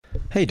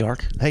Hey,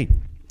 Dark. Hey.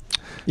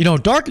 You know,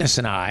 Darkness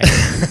and I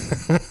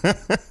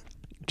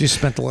just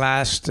spent the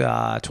last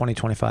 20,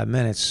 25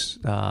 minutes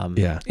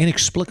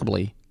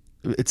inexplicably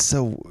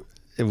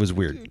It was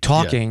weird.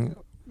 talking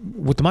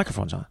with the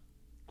microphones on.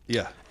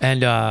 Yeah.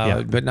 And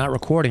but not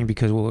recording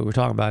because what we're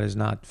talking about is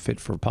not fit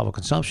for public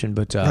consumption.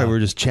 But right, we were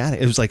just chatting.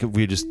 It was like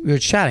we were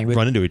chatting, but,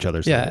 run into each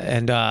other. So. Yeah,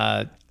 and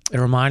it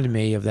reminded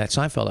me of that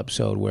Seinfeld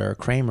episode where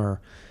Kramer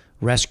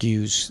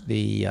rescues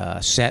the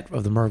set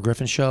of the Merv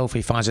Griffin show. If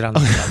he finds it out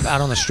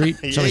on the street,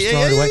 somebody's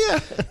throwing it away. Yeah.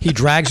 He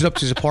drags it up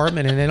to his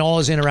apartment, and then all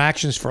his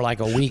interactions for like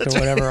a week or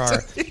whatever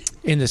are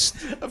in this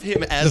of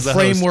him as the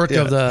framework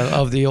of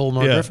the old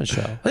Merv Griffin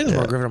show. I think it was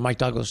Merv Griffin or Mike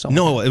Douglas. Or something.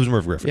 No, it was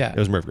Merv Griffin. Yeah, it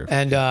was Merv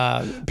Griffin.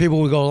 And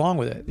people would go along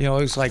with it. You know,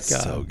 it was like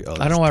I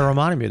don't know why it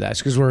reminded me of that. It's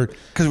because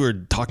we were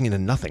talking into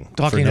nothing.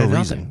 Talking for into no nothing.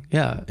 Reason.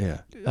 Yeah, yeah.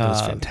 It was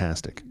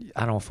fantastic.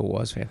 I don't know if it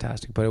was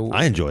fantastic, but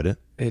I enjoyed it.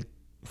 It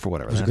for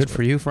whatever. Was it good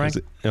for you, Frank?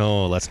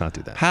 No, let's not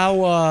do that.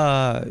 How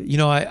I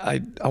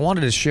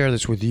wanted to share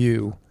this with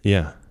you.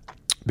 Yeah.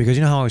 Because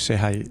you know how I always say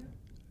how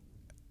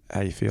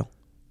you feel?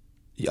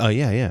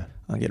 Yeah.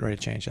 I'm getting ready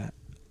to change that.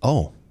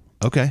 Oh,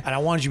 okay. And I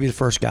wanted you to be the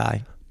first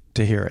guy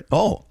to hear it.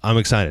 Oh, I'm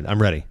excited.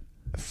 I'm ready.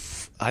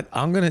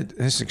 I'm going to,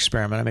 this is an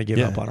experiment. I may give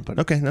up on it. But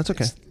okay, that's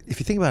okay. If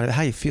you think about it,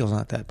 how you feel is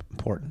not that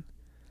important.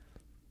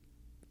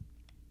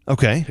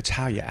 Okay. It's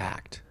how you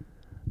act.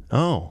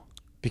 Oh.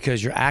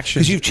 Because your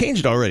actions... Because you've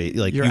changed already.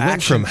 Like you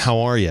went from how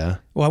are you...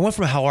 Well, I went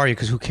from how are you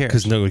because who cares?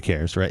 Because nobody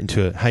cares, right?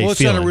 Into how you feeling. Well,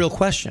 it's not a real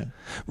question.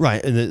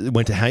 Right. And then it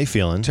went to how you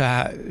feeling.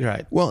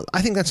 Right. Well,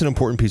 I think that's an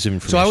important piece of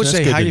information. So I would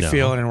say how you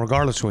feeling, and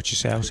regardless of what you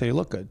say, I would say you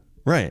look good.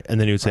 Right.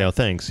 And then you would say, oh,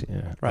 thanks. Yeah.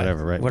 Right.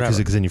 Whatever, right? Whatever.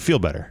 Because then you feel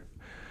better.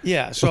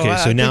 Yeah. So, okay,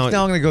 so now I'm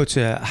going to go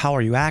to how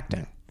are you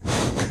acting?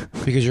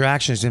 Because your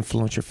actions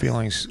influence your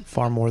feelings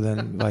far more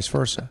than vice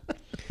versa.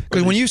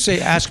 Because when you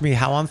ask me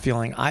how I'm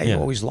feeling, I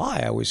always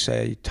lie. I always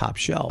say top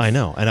shelf. I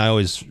know, and I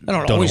don't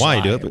know why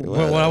you do it.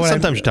 But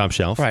sometimes you're top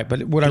shelf, right?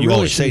 But what I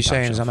really should be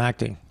saying is I'm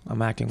acting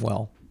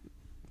well,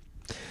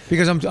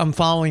 because I'm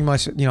following my.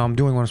 I'm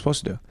doing what I'm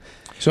supposed to do.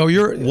 So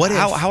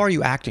how are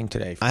you acting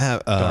today? I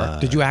have.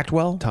 Dark? Did you act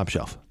well? Top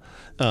shelf.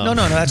 No,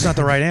 that's not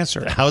the right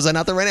answer. How is that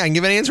not the right answer? I can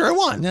give any answer I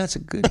want. No, that's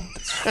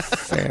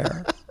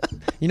fair.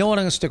 You know what?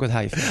 I'm going to stick with how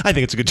you feel. I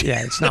think it's a good.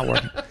 Yeah, it's not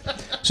working.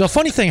 So a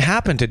funny thing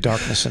happened to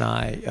Darkness and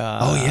I.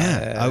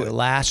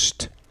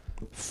 Last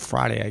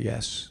Friday, I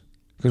guess,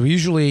 because we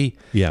usually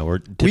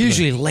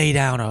lay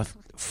down a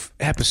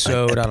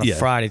episode on a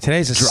Friday.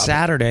 Today's a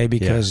Saturday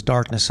because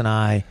Darkness and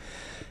I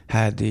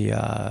had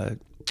to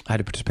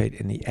participate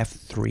in the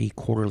F3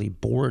 quarterly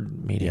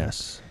board meeting.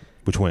 Yes,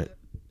 which went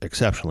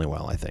exceptionally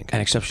well, I think,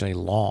 and exceptionally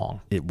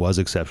long. It was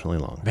exceptionally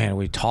long. Man,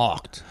 we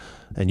talked,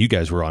 and you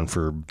guys were on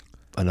for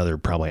another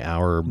probably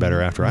hour or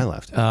better after I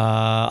left.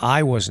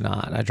 I was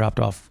not. I dropped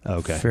off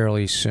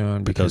fairly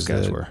soon because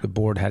the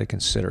board had to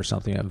consider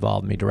something that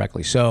involved me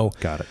directly. So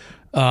got it.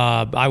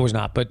 I was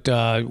not, but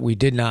we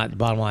did not. The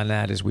bottom line of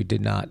that is we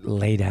did not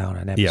lay down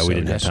an episode. Yeah, we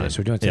didn't have time. So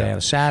we're doing it today on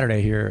a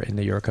Saturday here in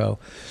the Yurko,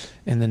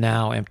 in the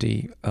now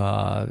empty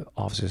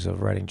offices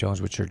of Redding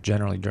Jones, which are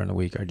generally during the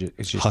week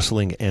it's just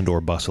hustling and or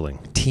bustling,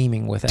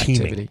 teeming with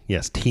activity.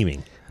 Yes,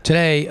 teeming.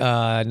 Today,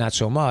 not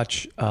so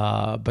much,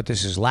 but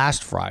this is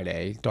last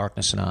Friday.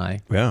 Darkness and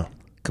I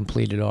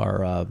completed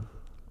our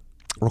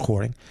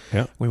recording.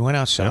 Yeah, we went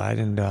outside,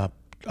 and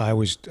I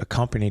was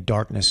accompanied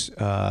Darkness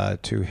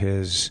to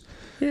his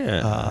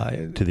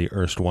to the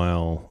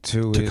erstwhile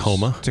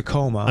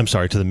Tacoma. I'm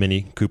sorry, to the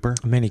Mini Cooper.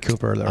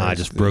 I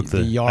just broke the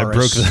Yaris. I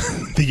broke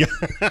the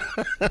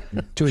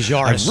to his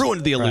Yaris. I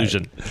ruined the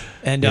illusion. Right.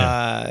 And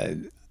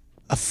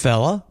a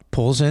fella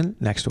pulls in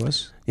next to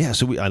us. Yeah,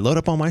 so I load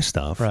up all my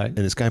stuff, right? And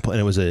this guy, and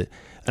it was and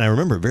I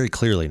remember it very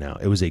clearly now.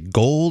 It was a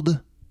gold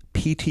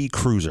PT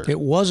Cruiser. It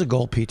was a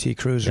gold PT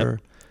Cruiser,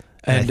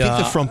 and I think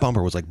the front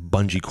bumper was like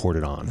bungee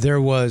corded on. It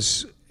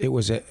was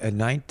a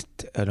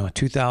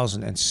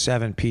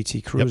 2007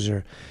 PT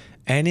Cruiser,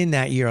 and in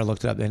that year, I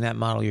looked it up. In that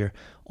model year,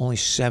 only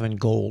 7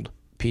 gold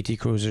PT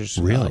Cruisers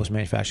was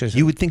manufactured.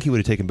 You would think he would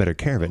have taken better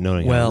care of it,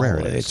 knowing how rare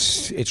it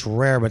is. It's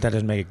rare, but that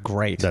doesn't make it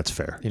great. That's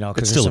fair.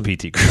 It's still a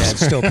PT Cruiser. Yeah,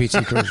 it's still a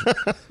PT Cruiser.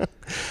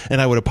 And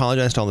I would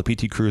apologize to all the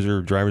PT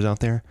Cruiser drivers out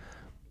there,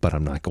 but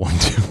I'm not going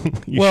to.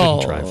 You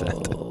shouldn't drive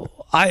that.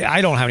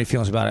 I don't have any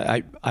feelings about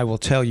it. I will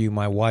tell you,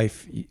 my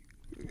wife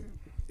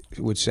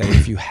would say,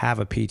 if you have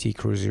a PT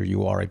Cruiser,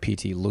 you are a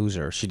PT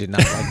loser. She did not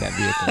like that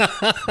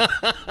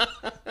vehicle.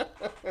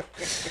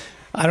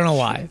 I don't know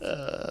why.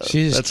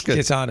 She just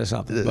gets onto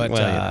something. But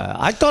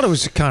I thought it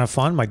was kind of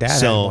fun. My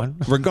dad had one.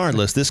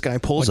 Regardless, this guy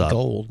pulls up,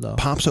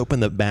 pops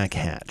open the back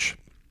hatch.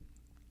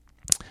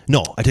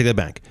 No, I take that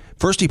back.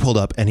 First he pulled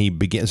up and he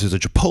begins. There's a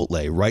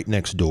Chipotle right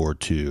next door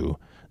to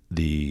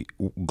the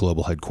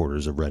global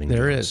headquarters of Redding.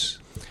 There is.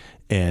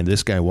 And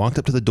this guy walked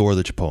up to the door of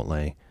the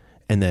Chipotle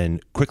and then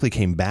quickly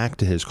came back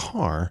to his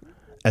car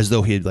as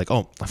though he had I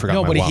forgot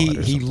my wallet. No,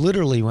 but he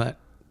literally went.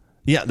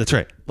 Yeah, that's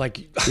right.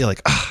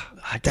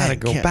 I gotta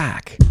go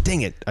back.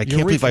 Dang it! I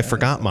can't believe I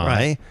forgot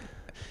my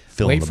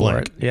fill in the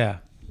blank. Yeah,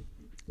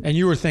 and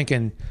you were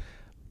thinking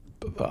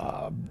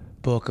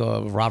book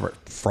of Robert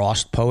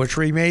Frost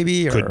poetry,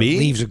 maybe, or Could be.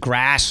 Leaves of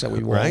Grass that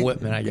we wore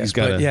Whitman, I guess.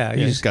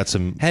 He's got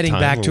some heading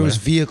back to his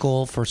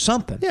vehicle for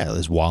something. Yeah,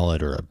 his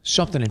wallet or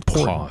something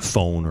important,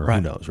 phone or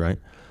who knows, right?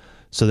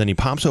 So then he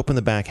pops open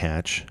the back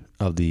hatch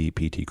of the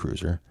PT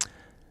Cruiser.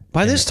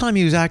 By this time,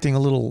 he was acting a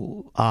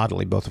little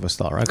oddly. Both of us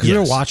thought, right? Because we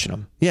were watching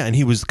him. Yeah, and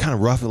he was kind of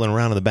ruffling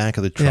around in the back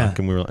of the truck,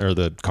 and or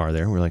the car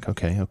there. And we were like,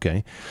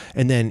 okay.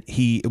 And then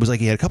it was like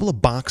he had a couple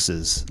of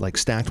boxes, like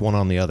stacked one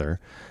on the other.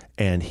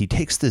 And he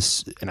takes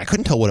this, and I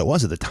couldn't tell what it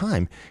was at the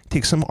time. He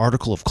takes some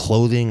article of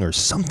clothing or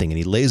something, and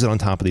he lays it on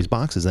top of these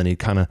boxes. And he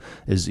kind of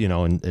is,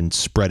 and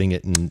spreading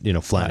it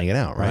and flattening it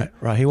out, right?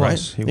 Right. He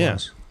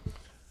was.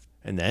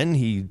 And then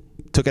he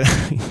took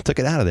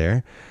it out of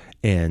there,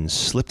 and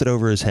slipped it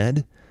over his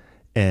head,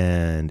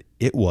 and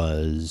it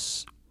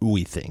was,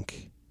 we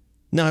think,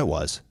 no, it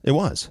was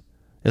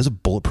a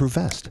bulletproof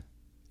vest.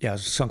 Yeah, it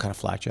was some kind of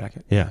flak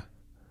jacket. Yeah.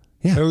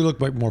 It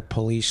looked like more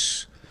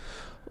police,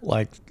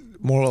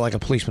 more like a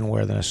policeman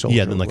wear than a soldier.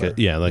 Yeah,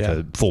 than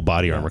a full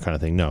body armor kind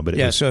of thing. No,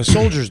 but so a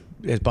soldier's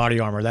body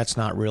armor, that's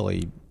not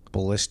really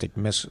ballistic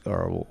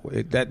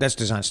that's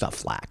designed to stop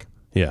flak.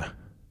 Yeah.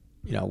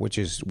 Which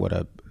is what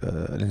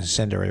an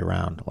incendiary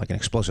round, like an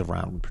explosive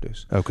round, would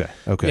produce. Okay.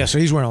 Yeah, so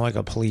he's wearing like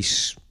a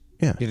police.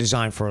 Yeah.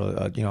 Designed for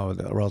a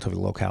relatively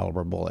low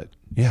caliber bullet.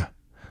 Yeah.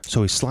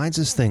 So he slides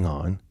this thing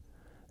on,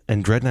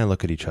 and Dredd and I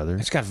look at each other.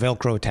 It's got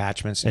Velcro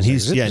attachments, and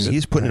he's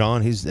putting it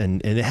on.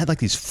 And it had like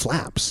these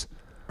flaps.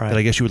 Right. That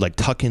I guess you would like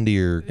tuck into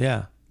your...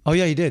 Yeah. Oh,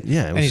 yeah, he did.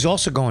 Yeah. And he's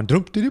also going... I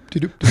don't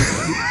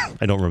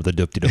remember the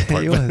doop-de-doop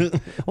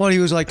part. Well, he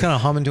was like kind of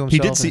humming to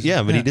himself.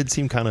 He did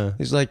seem kind of...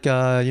 He's like,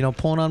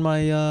 pulling on my,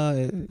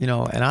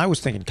 and I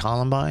was thinking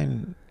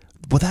Columbine.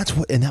 Well,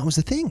 that was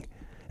the thing.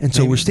 And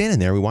so we're standing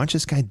there, we watch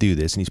this guy do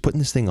this, and he's putting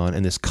this thing on,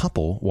 and this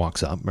couple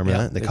walks up. Remember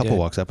that? The couple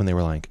walks up, and they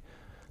were like,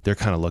 they're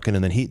kind of looking,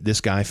 and then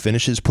this guy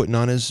finishes putting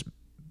on his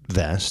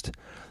vest,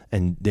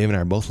 and Dave and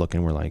I are both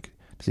looking, we're like,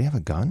 does he have a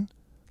gun?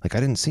 Like, I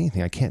didn't see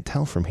anything. I can't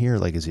tell from here.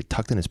 Like, is it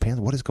tucked in his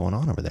pants? What is going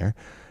on over there?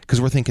 Because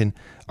we're thinking,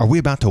 are we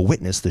about to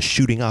witness the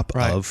shooting up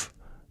of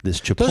this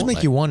Chipotle? It does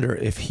make you wonder,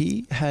 if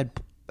he had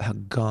a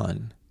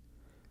gun,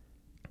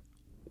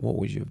 what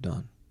would you have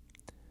done?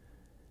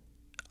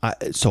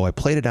 So I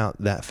played it out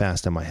that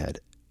fast in my head.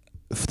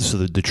 So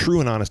the true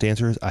and honest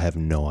answer is I have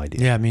no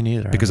idea. Yeah, me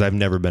neither. Because I've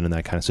never been in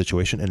that kind of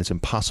situation, and it's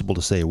impossible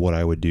to say what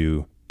I would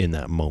do in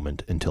that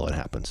moment until it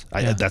happens.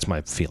 That's my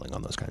feeling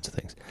on those kinds of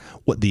things.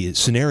 What the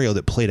scenario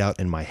that played out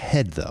in my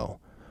head, though,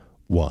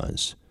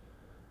 was,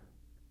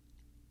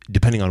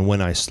 depending on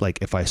when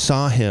if I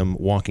saw him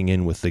walking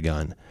in with the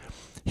gun,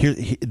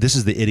 this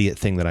is the idiot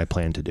thing that I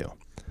planned to do.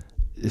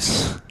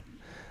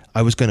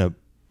 I was going to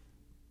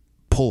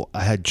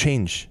I had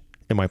change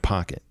in my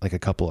pocket, like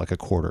a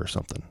quarter or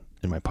something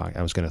in my pocket.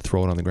 I was going to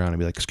throw it on the ground and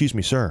be like, "Excuse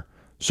me, sir,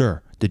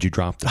 did you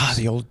drop this?"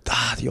 The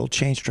old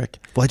change trick.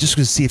 Well, I just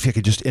was to see if I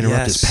could just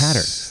interrupt his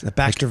pattern. The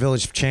Baxter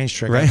Village change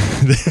trick, right?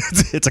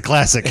 It's a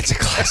classic.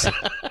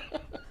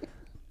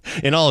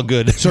 In all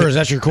good. Sir, is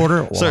that your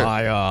quarter? Well,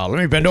 sir, let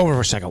me bend over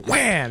for a second.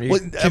 Wham! Well,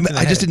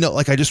 I just didn't know.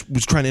 Like, I just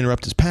was trying to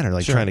interrupt his pattern,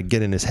 trying to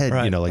get in his head.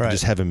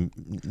 Just have him,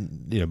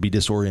 be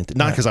disoriented.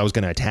 Not because I was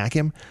going to attack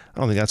him. I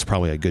don't think that's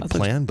probably a good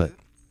plan, but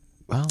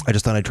I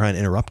just thought I'd try and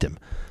interrupt him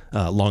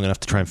long enough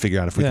to try and figure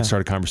out if we could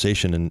start a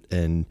conversation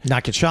and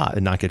not get shot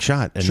and not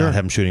have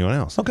him shoot anyone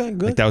else. Okay,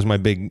 good. Like, that was my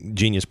big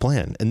genius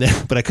plan. And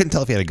then, but I couldn't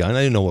tell if he had a gun.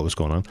 I didn't know what was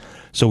going on.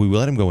 So we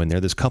let him go in there.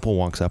 This couple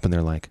walks up and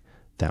they're like,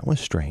 "That was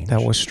strange."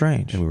 That was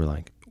strange. And we were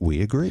like,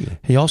 "We agree."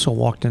 He also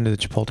walked into the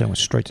Chipotle and went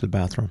straight to the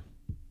bathroom.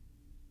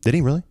 Did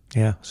he really?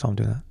 Yeah, saw him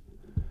do that.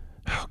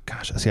 Oh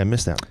gosh, I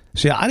missed that.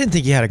 See, I didn't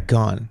think he had a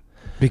gun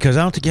because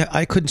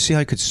I couldn't see how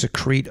he could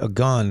secrete a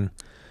gun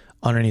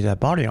underneath that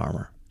body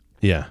armor.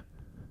 Yeah.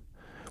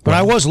 But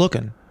I was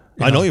looking.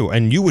 I know you,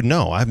 and you would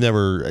know. I've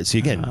never,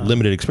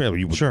 limited experience.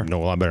 You would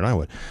know a lot better than I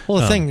would. Well,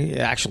 the thing,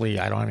 actually,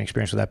 I don't have any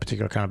experience with that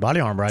particular kind of body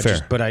armor.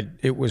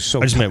 It was so.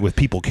 I just meant with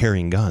people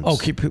carrying guns. Oh,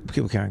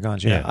 people carrying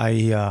guns. Yeah.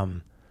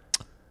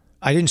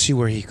 I didn't see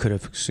where he could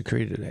have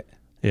secreted it.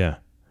 Yeah.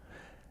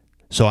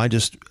 So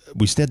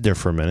we stood there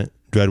for a minute.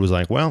 Dredd was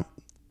like, "Well,"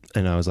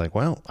 and I was like,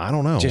 "Well, I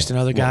don't know." Just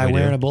another guy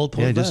wearing a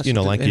bulletproof vest.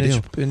 Like you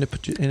do. In a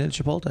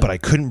Chipotle. But I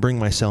couldn't bring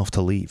myself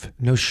to leave.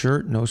 No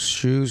shirt, no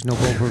shoes, no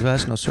bulletproof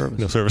vest, no service.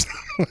 No service.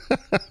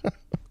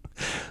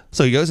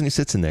 So he goes and he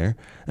sits in there,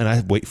 and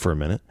I wait for a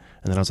minute,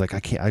 and then I was like,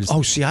 "I can't."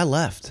 I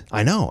left.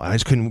 I know. I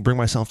just couldn't bring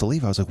myself to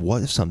leave. I was like,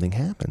 "What if something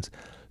happens?"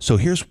 So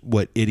here's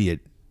what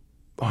idiot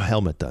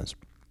Helmet does.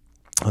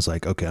 I was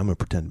like, "Okay, I'm going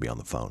to pretend to be on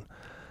the phone,"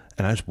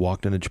 and I just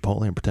walked into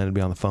Chipotle and pretended to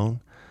be on the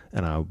phone.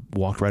 And I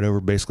walked right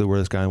over basically where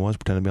this guy was,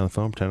 pretending to be on the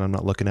phone, pretending I'm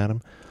not looking at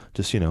him.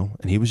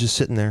 And he was just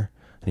sitting there,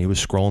 and he was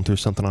scrolling through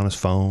something on his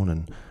phone,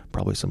 and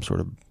probably some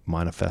sort of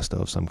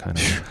manifesto of some kind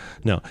of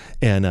no.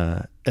 And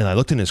I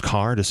looked in his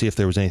car to see if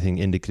there was anything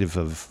indicative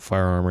of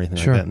firearm or anything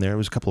like that. And there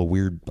was a couple of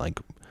weird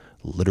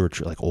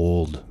literature,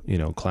 old,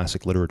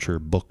 classic literature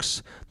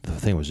books. The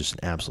thing was just an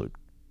absolute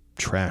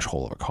trash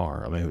hole of a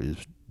car. I mean, it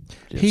was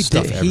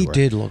he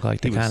did look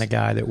like the kind of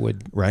guy that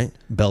would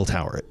bell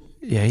tower it.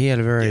 Yeah, he had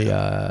a very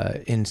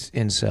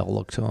incel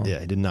look to him. Yeah,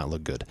 he did not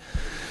look good.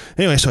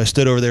 Anyway, so I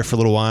stood over there for a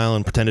little while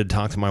and pretended to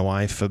talk to my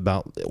wife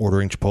about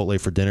ordering Chipotle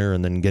for dinner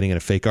and then getting in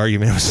a fake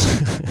argument. It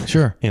was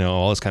sure.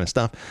 All this kind of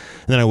stuff.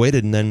 And then I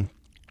waited, and then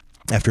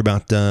after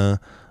about, 10,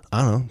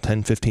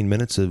 15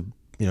 minutes of,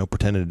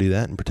 pretending to do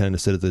that and pretending to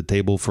sit at the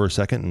table for a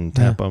second and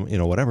tap on,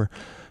 whatever,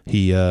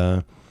 he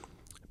starts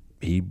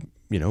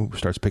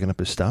picking up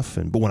his stuff.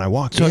 But when I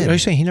walked in... So are you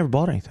saying he never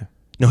bought anything?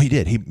 No, he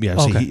did.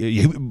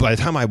 By the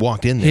time I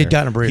walked in there, he had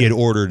gotten a burrito. He had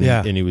ordered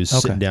and he was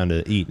sitting down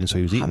to eat, and so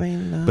he was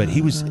eating. But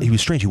he was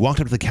strange. He walked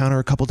up to the counter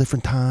a couple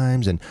different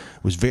times and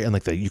was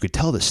you could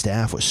tell the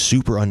staff was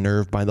super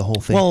unnerved by the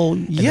whole thing. Well,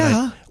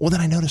 yeah. Then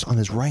I noticed on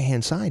his right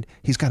hand side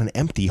he's got an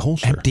empty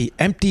holster.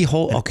 Empty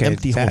holster. Okay,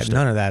 empty holster.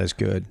 None of that is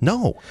good.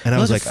 No, and I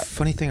was like, the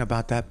funny thing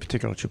about that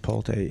particular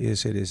Chipotle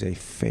is it is a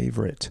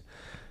favorite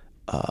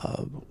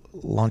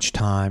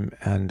lunchtime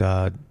and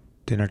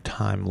dinner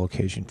time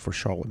location for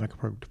Charlotte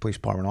Mecklenburg Police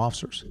Department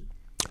officers.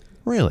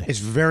 Really? It's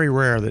very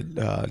rare that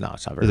no,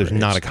 it's not very. There's rare.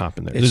 not a cop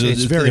in there. It's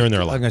very. They're in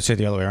there a lot. I'm going to say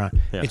the other way around.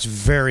 Yeah. It's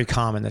very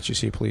common that you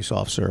see a police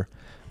officer,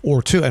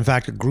 or two. In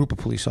fact, a group of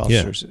police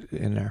officers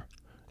in there.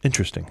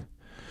 Interesting.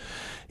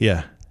 Yeah,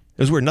 it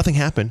was weird. Nothing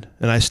happened,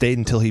 and I stayed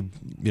until he,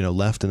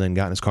 left and then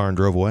got in his car and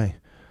drove away.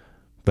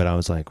 But I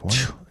was like,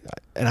 what?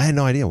 And I had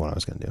no idea what I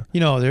was going to do.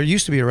 There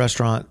used to be a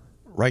restaurant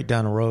right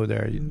down the road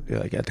there,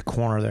 like at the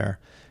corner there,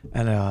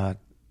 and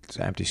it's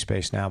an empty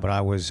space now. But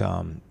I was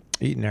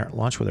eating there at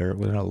lunch with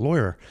another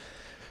lawyer.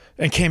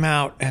 And came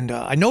out, and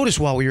I noticed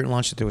while we were at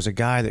lunch that there was a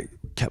guy that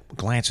kept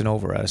glancing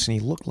over at us, and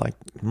he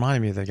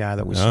reminded me of the guy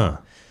that was,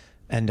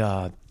 and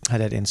had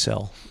that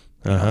incel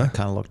kind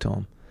of look to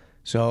him.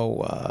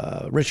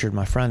 So Richard,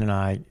 my friend, and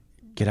I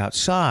get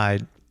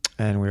outside,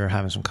 and we were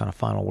having some kind of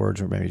final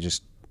words, or maybe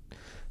just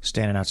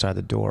standing outside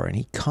the door, and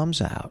he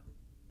comes out,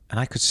 and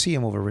I could see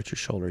him over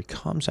Richard's shoulder. He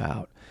comes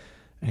out,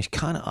 and he's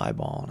kind of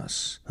eyeballing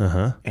us,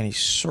 and he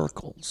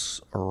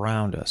circles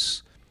around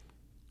us.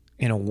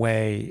 In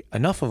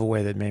enough of a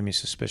way that made me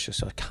suspicious.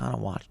 So I kind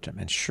of watched him.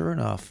 And sure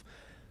enough,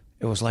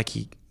 it was like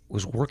he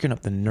was working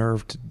up the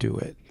nerve to do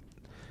it.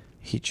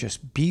 He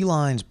just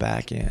beelines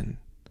back in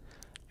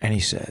and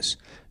he says,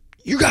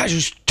 "You guys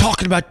are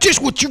talking about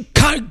just what you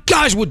kind of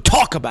guys would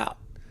talk about."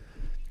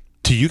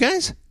 To you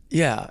guys?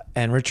 Yeah.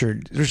 And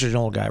Richard's an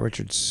old guy.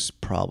 Richard's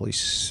probably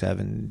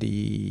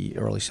 70,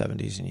 early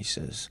 70s. And he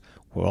says,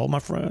 "Well, my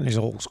friend," he's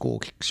an old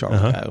school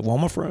Charlotte guy. "Well,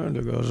 my friend,"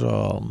 he goes,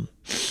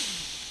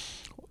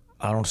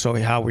 "I don't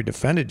know how we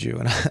defended you."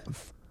 And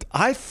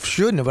I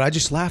shouldn't have, but I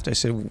just laughed. I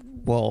said,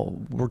 "Well,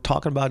 we're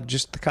talking about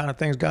just the kind of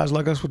things guys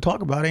like us would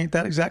talk about. Ain't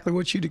that exactly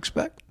what you'd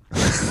expect?"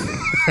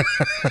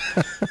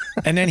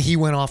 And then he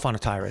went off on a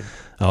tirade.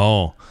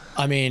 Oh.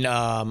 I mean,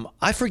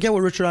 I forget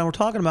what Richard and I were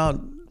talking about.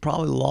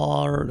 Probably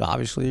law, or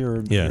obviously, or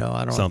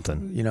I don't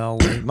something.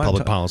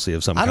 Public policy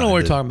of some kind. I don't know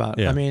what we're talking about.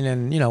 Yeah. I mean,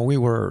 and we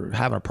were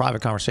having a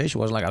private conversation. It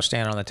wasn't like I was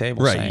standing on the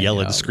table, right, saying,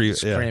 yelling,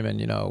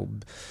 screaming,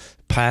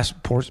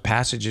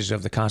 passages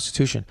of the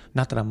Constitution.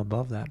 Not that I'm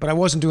above that, but I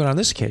wasn't doing it on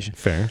this occasion.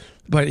 Fair.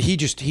 But he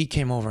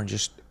came over and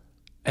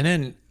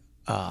then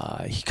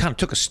he kind of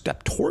took a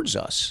step towards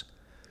us,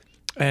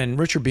 and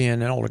Richard, being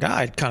an older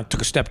guy, kind of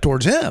took a step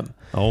towards him.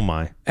 Oh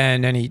my!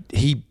 And then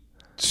he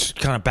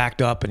kind of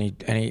backed up, and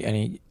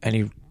he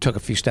took a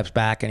few steps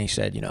back, and he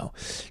said,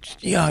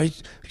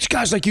 "These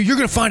guys like you're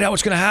going to find out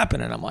what's going to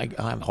happen." And I'm like,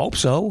 "I hope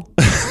so."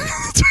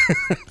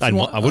 I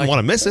wouldn't want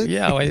to miss it.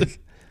 Yeah.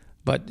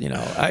 But,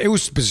 it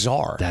was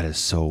bizarre. That is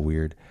so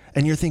weird.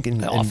 And you're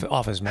thinking...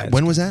 Off his meds.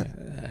 When was that?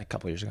 A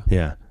couple of years ago.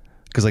 Yeah.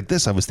 Because like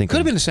this, I was thinking... Could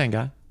have been the same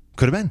guy.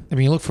 Could have been. I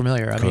mean, he looked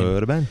familiar.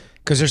 Could have been.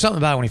 Because there's something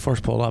about it when he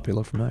first pulled up, he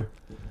looked familiar.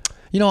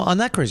 On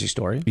that crazy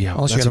story... Yeah,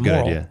 unless that's you got a good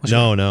moral.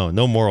 idea.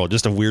 No moral.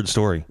 Just a weird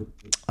story.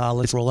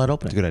 Let's roll that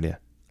opening. It's a good idea.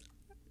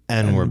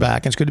 And we're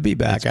back. It's good to be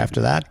back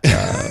after that.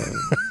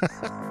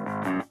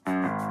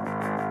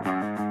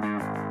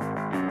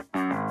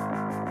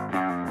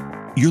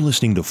 You're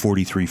listening to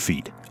 43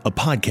 Feet, a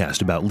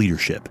podcast about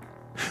leadership.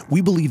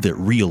 We believe that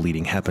real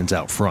leading happens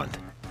out front,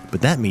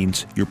 but that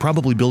means you're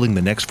probably building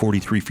the next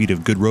 43 feet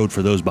of good road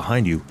for those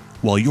behind you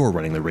while you're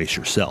running the race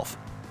yourself.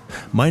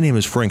 My name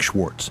is Frank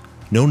Schwartz,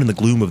 known in the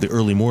gloom of the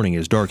early morning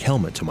as Dark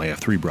Helmet to my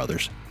F3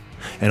 brothers,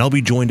 and I'll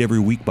be joined every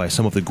week by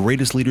some of the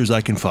greatest leaders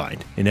I can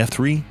find in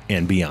F3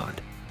 and beyond.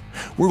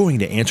 We're going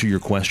to answer your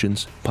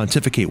questions,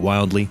 pontificate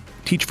wildly,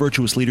 teach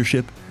virtuous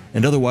leadership,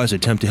 and otherwise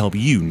attempt to help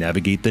you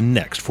navigate the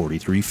next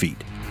 43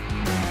 feet.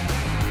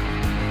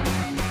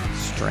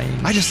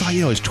 Strange. I just thought,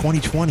 it's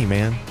 2020,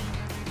 man.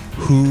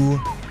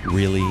 Who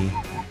really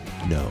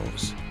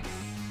knows?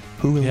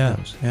 Who really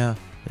knows? Yeah.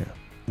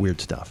 Weird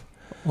stuff.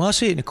 Well, I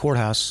see it in the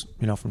courthouse,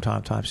 from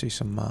time to time. See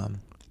some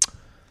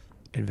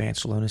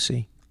advanced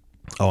lunacy.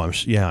 Oh, I'm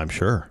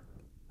sure.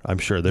 I'm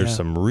sure there's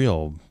some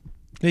real...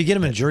 You get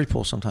them in a jury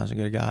pool sometimes. You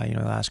get a guy,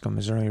 ask him,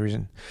 "Is there any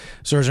reason?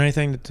 Sir, is there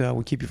anything that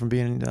would keep you from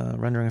being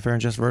rendering a fair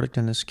and just verdict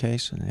in this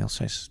case?" And he'll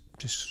say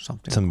just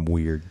something. Something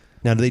weird.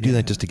 Now, do they do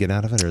that just to get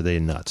out of it, or are they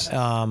nuts?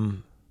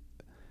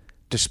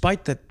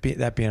 despite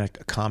that being a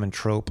common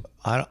trope,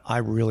 I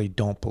really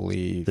don't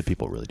believe that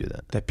people really do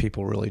that. That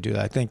people really do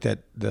that. I think that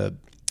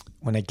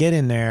when they get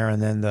in there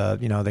and then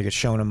they get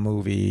shown a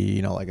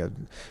movie, by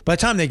the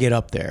time they get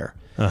up there,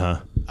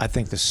 I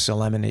think the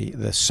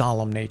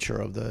solemn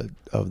nature of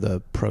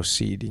the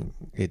proceeding,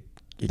 it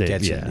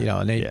gets it,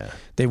 and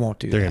they won't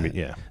do They're that.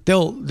 Gonna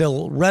be,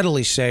 They'll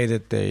readily say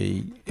that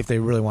if they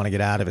really want to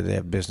get out of it, they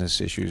have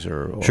business issues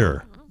or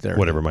sure,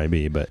 whatever it might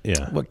be, but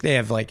Look, they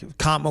have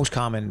most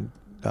common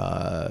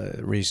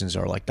reasons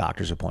are like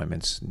doctor's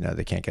appointments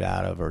they can't get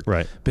out of, or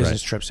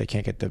business trips they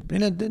can't get to.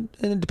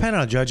 And depending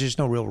on judges, there's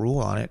no real rule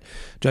on it.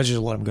 Judges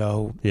will let them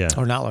go,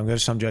 or not let them go.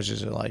 Some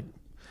judges are like,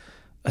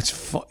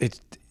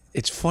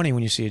 it's funny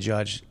when you see a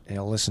judge and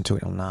he'll listen to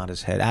it, he'll nod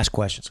his head, ask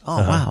questions. Oh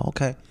wow,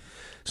 okay.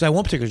 So that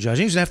one particular judge,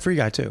 he was an F3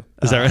 guy too.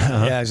 Is that right?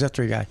 Yeah, he's an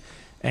F3 guy,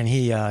 and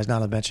he's not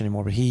on the bench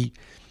anymore. But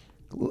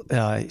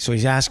so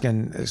he's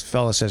asking. This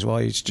fella says, well,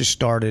 he's just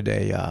started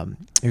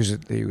he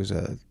was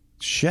a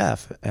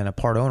chef and a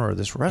part owner of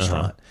this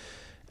restaurant,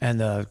 and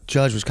the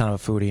judge was kind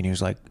of a foodie, and he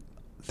was like,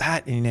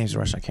 and he names the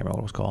restaurant, I can't remember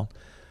what it was called,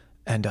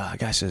 and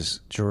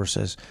juror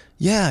says,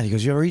 yeah, and he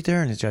goes, you ever eat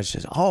there? And the judge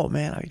says, oh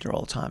man, I eat there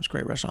all the time, it's a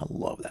great restaurant, I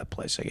love that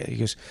place. He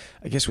goes,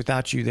 I guess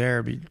without you there,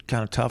 it'd be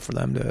kind of tough for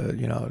them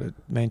to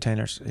maintain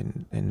their,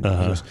 and he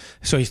goes,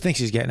 so he thinks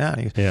he's getting out,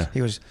 and he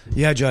goes,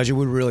 yeah judge, it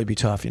would really be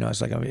tough,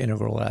 it's like an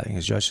integral to that. And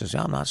his judge says,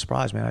 I'm not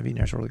surprised, man, I've eaten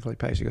there, it's a really great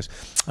place. He goes,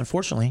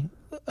 unfortunately,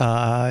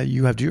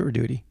 you have jury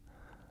duty,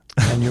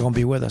 and you're going to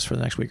be with us for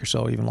the next week or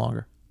so, even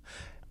longer.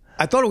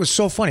 I thought it was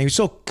so funny. He was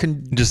so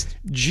just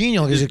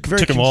genial.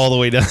 Took him all the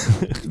way down.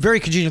 Very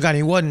congenial guy. And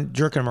he wasn't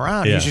jerking him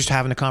around. He was just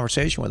having a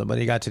conversation with him. But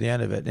he got to the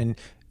end of it,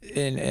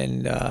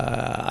 and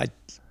I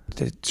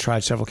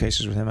tried several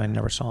cases with him. I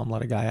never saw him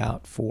let a guy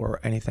out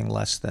for anything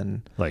less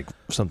than like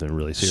something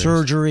really serious,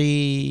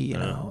 surgery,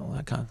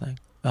 that kind of thing.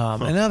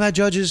 And I've had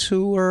judges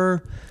who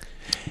were,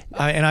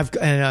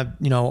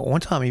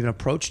 one time I even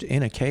approached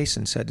in a case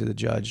and said to the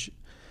judge,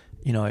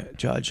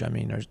 Judge, I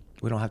mean,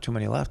 we don't have too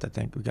many left. I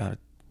think you're gonna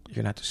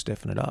have to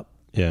stiffen it up.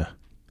 Yeah.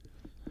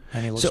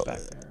 And he looks back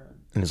there,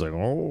 and he's like,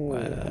 "Oh,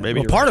 maybe."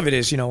 Well, part of it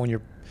is, when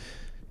you're,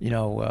 you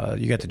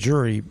got the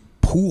jury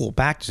pool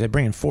back. They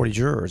bring in 40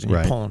 jurors, and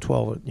you're pulling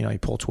 12. You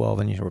pull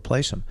 12, and you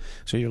replace them.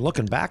 So you're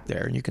looking back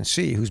there, and you can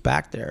see who's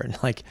back there, and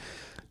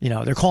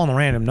they're calling the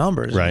random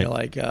numbers. Right. And you're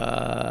like,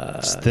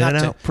 thin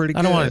out pretty good.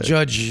 I don't want to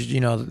judge,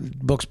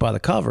 books by the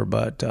cover,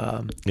 but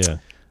yeah.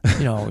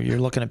 You're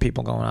looking at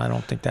people going, I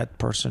don't think that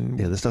person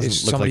this doesn't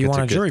is look somebody like you want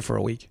on a jury for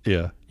a week.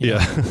 Yeah.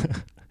 Yeah.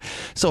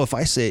 So if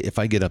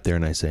I get up there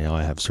and I say, oh,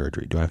 I have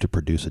surgery, do I have to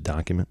produce a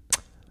document?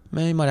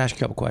 Man, you might ask you a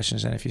couple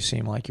questions, and if you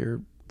seem like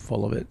you're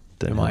full of it,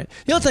 they might.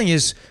 The other thing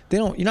is, they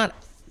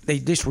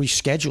just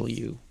reschedule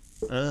you.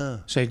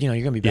 So, you're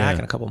going to be back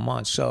in a couple of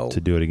months. So to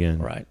do it again.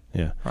 Right.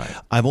 Yeah. Right.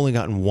 I've only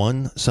gotten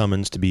one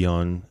summons to be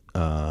on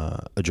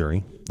a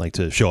jury, like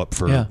to show up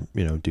for,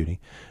 duty.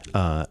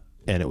 And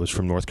it was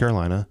from North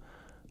Carolina.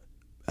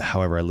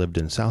 However, I lived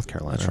in South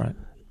Carolina. That's right.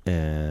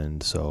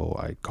 And so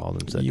I called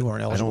and said, you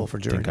weren't eligible for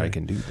jury. I think I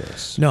can do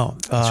this. No.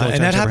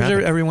 And that happens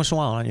every once in a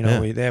while.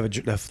 They have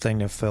a thing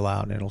to fill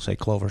out, and it'll say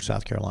Clover,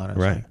 South Carolina.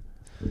 Right.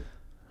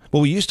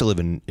 Well, we used to live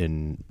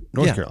in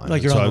North Carolina.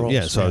 Like you're on the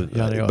rolls.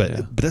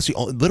 But that's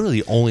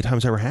literally the only time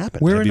it's ever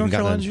happened. Where in North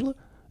Carolina did you live?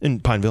 In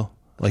Pineville.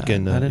 Like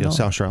in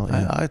South Charlotte.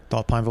 Yeah. I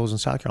thought Pineville was in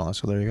South Carolina,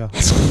 so there you go.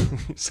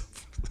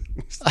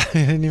 I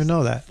didn't even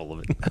know that. Full of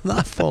it. I'm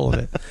not full of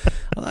it.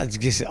 I'm not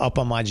just up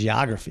on my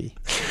geography.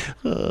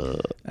 I'm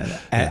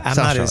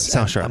not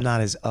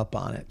as up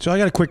on it. So I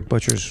got a quick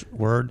butcher's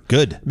word.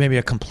 Good. Maybe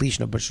a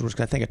completion of butcher's word.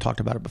 I think I talked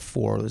about it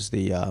before. It was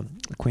the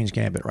Queen's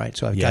Gambit, right?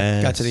 So I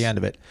got to the end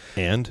of it.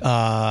 And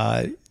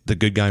the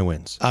good guy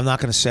wins. I'm not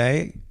going to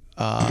say,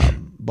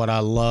 but I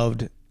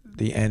loved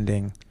the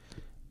ending.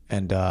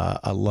 And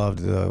I loved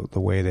the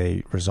way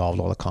they resolved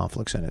all the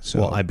conflicts in it.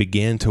 So, I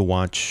began to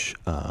watch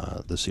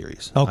the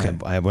series. Okay.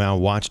 I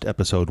watched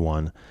episode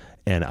 1,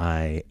 and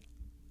I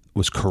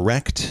was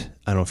correct.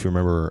 I don't know if you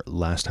remember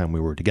last time we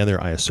were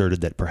together, I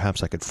asserted that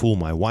perhaps I could fool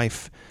my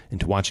wife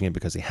into watching it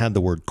because they had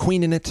the word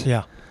queen in it.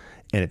 Yeah.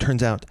 And it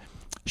turns out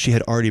she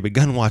had already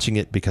begun watching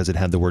it because it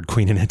had the word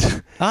queen in it.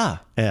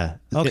 Ah. Yeah.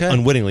 Okay.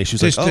 Unwittingly, she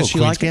was like, Queen's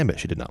like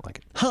Gambit. She did not like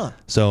it. Huh.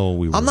 So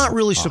we were I'm not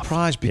really off.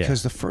 surprised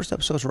because the first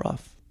episode's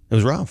rough. It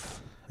was rough.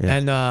 Yeah.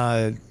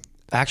 And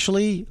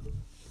actually,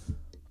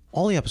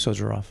 all the episodes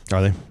are rough.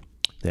 Are they?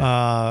 Yeah.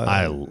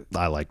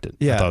 I liked it.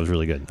 Yeah. I thought it was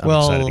really good. I'm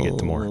excited to get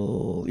to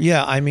more.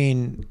 Yeah, I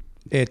mean,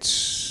 I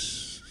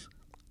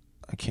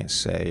can't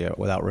say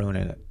without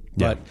ruining it,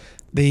 but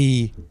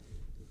the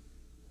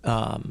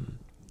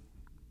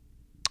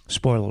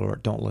spoiler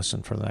alert, don't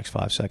listen for the next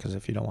 5 seconds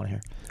if you don't want to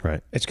hear.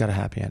 Right. It's got a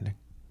happy ending.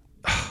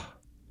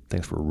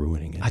 Thanks for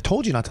ruining it. I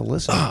told you not to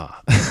listen.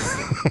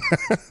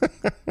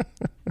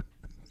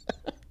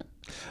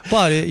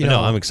 But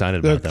I'm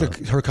excited about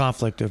that. Her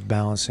conflict of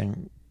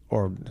balancing,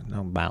 or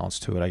no balance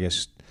to it, I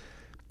guess,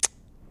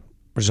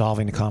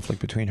 resolving the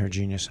conflict between her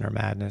genius and her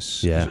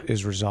madness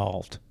is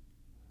resolved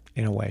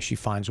in a way. She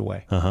finds a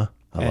way. I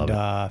love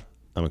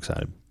it. I'm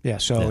excited. Yeah,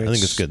 so I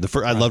think it's good.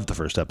 I loved the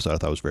first episode. I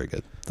thought it was very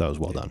good. I thought it was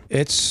well done.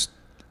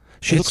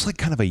 She looks like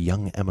kind of a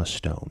young Emma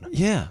Stone.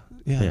 Yeah.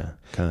 Kinda.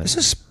 This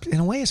is, in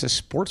a way, it's a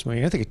sports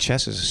movie. I think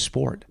chess is a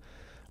sport,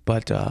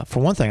 but for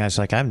one thing, I was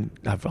like, I don't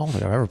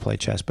think I've ever played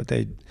chess, but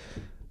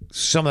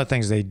some of the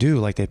things they do,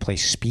 like they play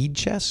speed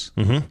chess.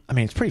 Mm-hmm. I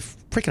mean, it's pretty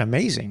freaking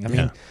amazing. I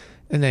mean,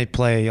 and they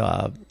play,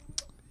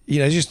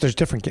 there's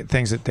different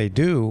things that they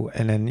do,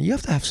 and then you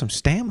have to have some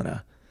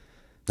stamina.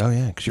 Oh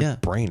yeah, because your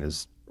brain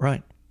is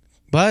right.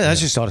 But I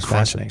just thought it's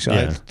fascinating.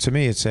 So to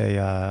me, it's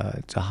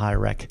a high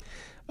rec,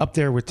 up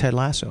there with Ted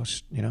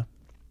Lasso's.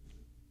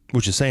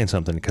 Which is saying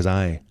something, because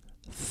I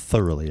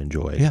thoroughly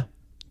enjoy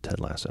Ted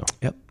Lasso.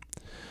 Yep.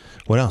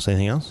 What else?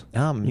 Anything else?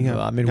 I'm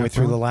midway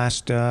through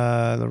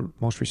the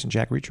most recent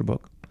Jack Reacher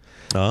book.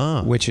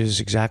 Which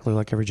is exactly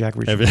like every Jack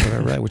Reacher book I've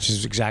ever read, which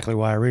is exactly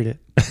why I read it.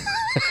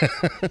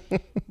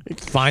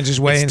 Finds his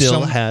way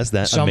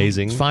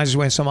finds his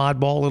way in some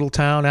oddball little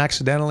town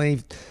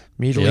accidentally.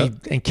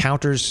 Immediately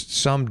encounters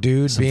some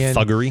dude some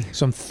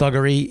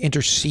thuggery,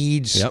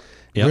 intercedes. Yep.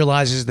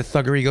 Realizes the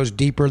thuggery goes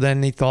deeper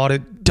than he thought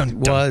it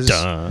was.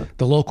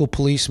 The local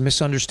police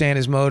misunderstand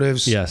his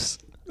motives. Yes.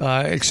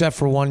 Except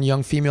for one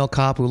young female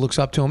cop who looks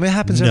up to him. It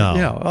happens.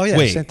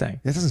 Same thing.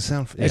 It doesn't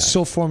sound. Yeah. It's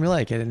so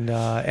formulaic,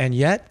 and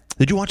yet.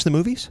 Did you watch the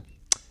movies?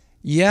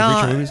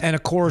 Yeah, and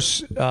of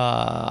course,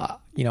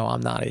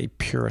 I'm not a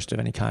purist of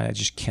any kind. I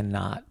just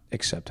cannot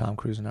accept Tom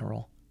Cruise in that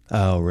role.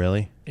 Oh,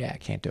 really? Yeah, I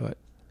can't do it.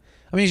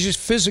 I mean, he's just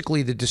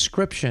physically the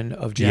description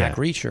of Jack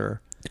Reacher.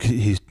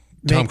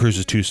 Tom Cruise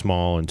is too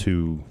small and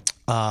too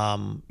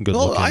good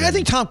looking. I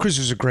think Tom Cruise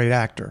is a great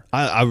actor.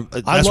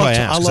 That's why I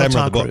asked. I love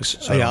Tom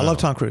Cruise. I love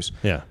Tom Cruise.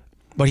 Yeah,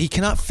 but he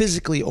cannot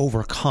physically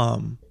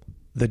overcome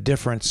the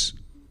difference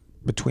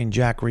between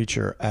Jack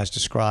Reacher as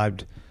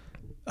described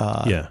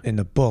in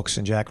the books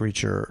and Jack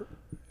Reacher.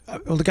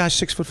 Well, the guy's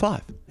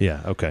 6'5".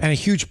 Yeah, okay. And a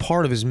huge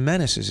part of his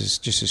menace is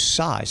just his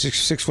size.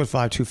 6'5",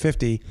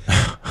 250.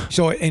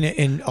 So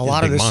in a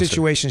lot of the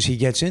situations he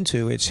gets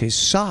into, it's his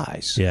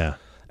size. Yeah.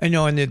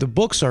 And the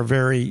books are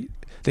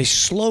they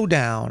slow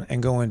down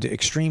and go into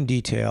extreme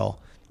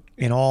detail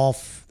in all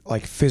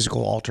like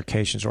physical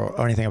altercations or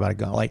anything about a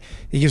gun. Like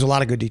he gives a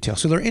lot of good detail.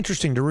 So they're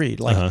interesting to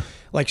read. And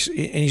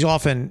he's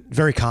often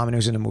very common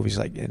who's in the movies.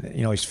 Like,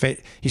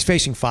 he's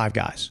facing 5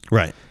 guys.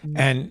 Right.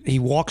 And he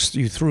walks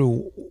you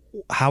through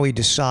how he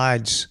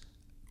decides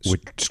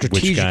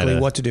strategically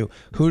what to do,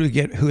 who to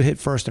hit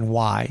first and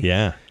why.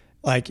 Yeah.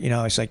 Like,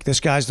 it's like, this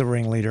guy's the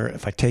ringleader.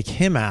 If I take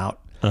him out,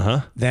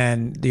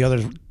 then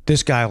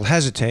this guy will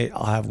hesitate.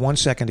 I'll have 1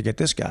 second to get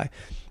this guy.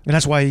 And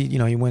that's why,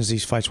 he wins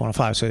these fights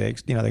 1-5. So they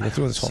go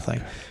through this whole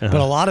thing. But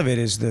a lot of it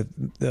is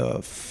the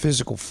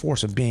physical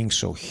force of being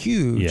so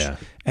huge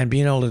and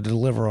being able to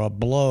deliver a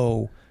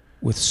blow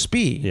with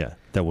speed. Yeah.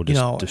 That will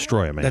just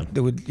destroy a man.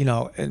 That would,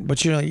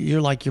 but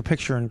you're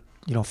picturing,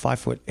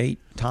 5'8"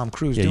 Tom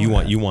Cruise. Yeah.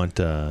 You want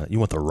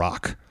The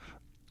Rock.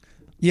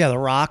 Yeah. The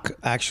Rock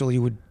actually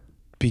would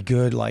be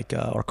good,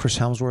 or Chris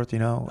Hemsworth,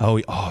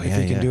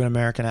 if he can do an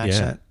American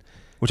accent. Yeah.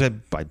 Which I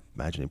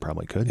imagine he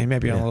probably could. He may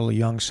be on a little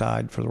young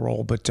side for the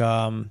role, but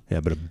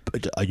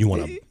but you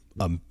want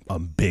a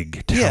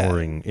big,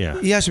 towering. Yeah.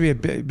 He has to be a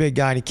big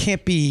guy, and he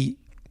can't be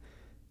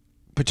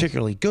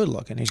particularly good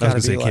looking. He's got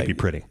to be can't be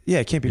pretty. Yeah,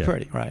 it can't be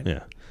pretty, right?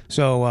 Yeah.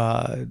 So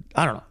I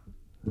don't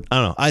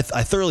know. I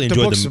thoroughly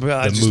enjoyed the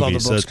movies, love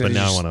the books, but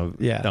now I want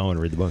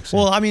to read the books.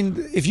 Well, I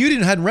mean, if you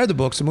hadn't read the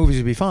books, the movies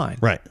would be fine.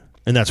 Right,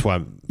 and that's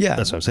why.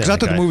 That's what I'm saying. Because I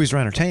thought the movies were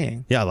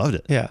entertaining. Yeah, I loved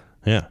it. Yeah.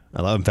 Yeah,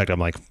 I love. In fact,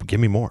 I'm like, give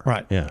me more.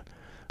 Right. Yeah.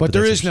 But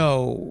there is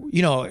no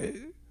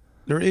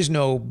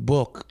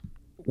book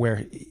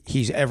where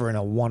he's ever in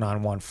a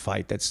one-on-one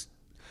fight. It's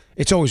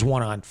always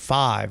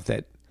 1-on-5.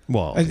 That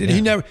he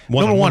never.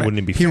 Number one,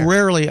 wouldn't be fair. He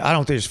rarely. I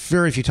don't think there's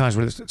very few times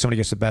where somebody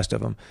gets the best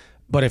of him.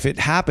 But if it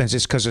happens,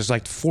 it's because there's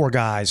like 4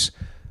 guys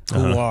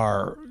who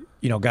are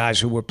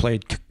guys who were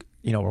played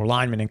were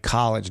linemen in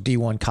college,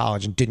 D1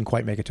 college, and didn't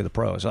quite make it to the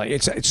pros. Like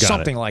it's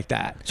something like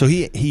that. So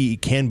he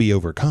can be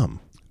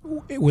overcome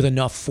with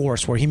enough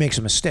force where he makes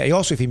a mistake.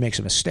 Also, if he makes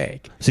a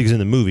mistake. See, because in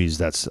the movies,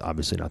 that's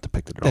obviously not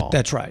depicted at all.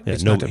 That's right.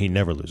 Yeah, he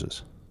never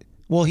loses.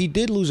 Well, he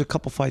did lose a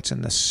couple fights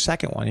in the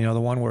second one. The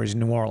one where he's in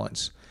New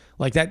Orleans.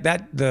 Like the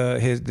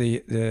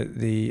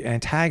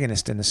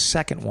antagonist in the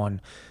second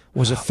one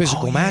was a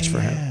physical match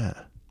for him.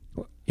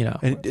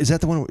 And is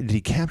that the one? Did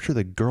he capture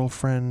the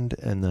girlfriend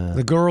and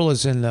the girl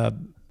is in the?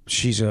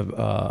 She's an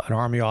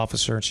army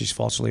officer and she's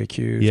falsely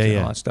accused. And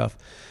all that stuff.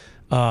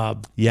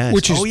 Yes.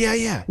 Which is Which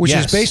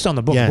yes. is based on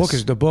the book.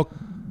 Yes. The book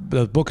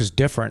is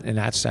different in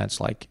that sense.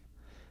 Like.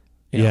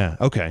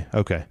 Okay.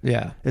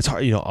 Yeah. It's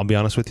hard. I'll be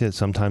honest with you.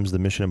 Sometimes the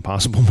Mission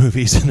Impossible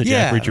movies and the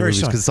Jack Reacher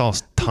movies, because it's all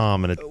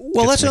Tom and it.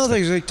 Well, that's another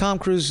thing. Like Tom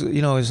Cruise,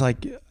 is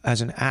like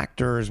as an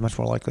actor is much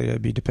more likely to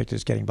be depicted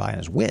as getting by on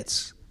his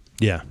wits.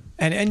 Yeah.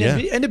 And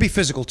to be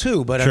physical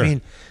too. But sure. I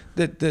mean,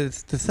 the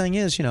thing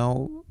is,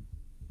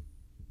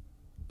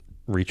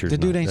 Reacher's the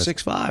dude ain't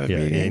 6'5". Yeah,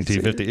 he ain't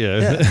 250.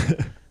 Yeah.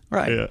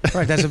 Right. Yeah.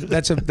 Right.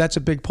 That's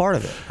a big part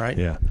of it. Right.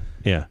 Yeah.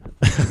 Yeah.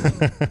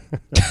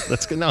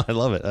 That's good. No, I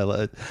love it.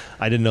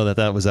 I didn't know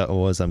that was what it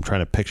was. I'm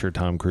trying to picture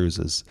Tom Cruise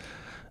as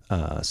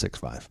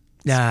 6'5".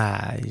 Nah,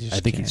 I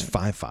think he's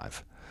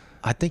 5'5".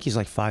 I think he's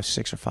like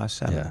 5'6" or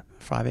 5'7", yeah.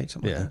 5'8",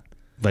 something like that.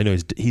 But I know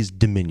he's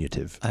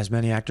diminutive. As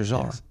many actors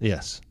are.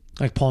 Yes.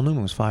 Like Paul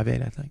Newman was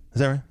 5'8", I think. Is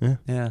that right? Yeah.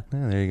 Yeah.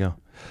 There you go.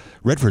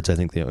 Redford's, I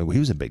think, he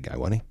was a big guy,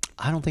 wasn't he?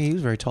 I don't think he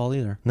was very tall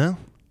either. No?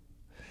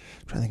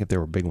 I'm trying to think if there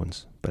were big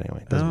ones. But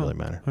anyway, it doesn't really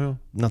matter.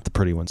 Not the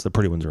pretty ones. The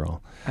pretty ones are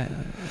all.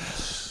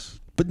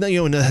 But no,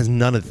 it has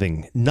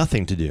nothing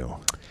to do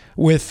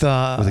with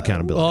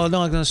accountability. Well, no,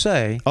 I was going to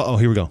say. Oh,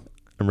 here we go.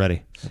 I'm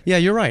ready. Yeah,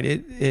 you're right.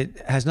 It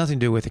has nothing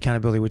to do with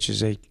accountability, which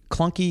is a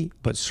clunky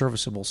but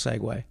serviceable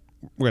segue.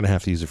 We're going to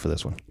have to use it for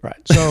this one. Right.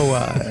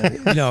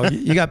 So,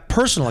 you got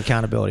personal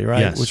accountability, right?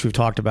 Yes. Which we've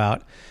talked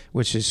about,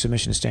 which is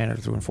submission to standard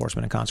through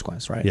enforcement and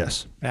consequence, right?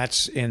 Yes.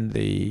 That's in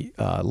the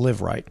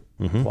live right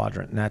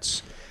quadrant. And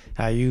that's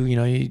how you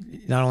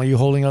not only are you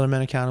holding other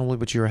men accountable,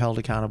 but you're held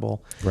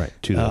accountable. Right.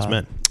 To those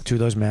men. To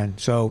those men.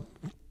 So,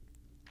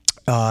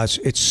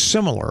 it's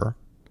similar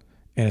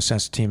in a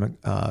sense to team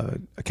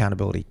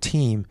accountability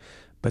team,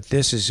 but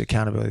this is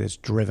accountability that's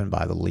driven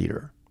by the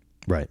leader.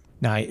 Right.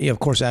 Now, of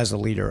course, as the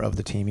leader of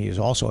the team, he is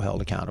also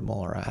held accountable,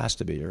 or has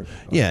to be.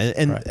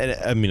 And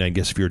I mean, I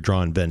guess if you're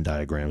drawing Venn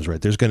diagrams, right,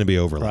 there's going to be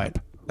overlap. Right.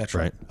 That's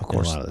right. Of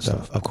course. A lot of this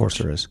stuff. Of course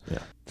there is. Yeah.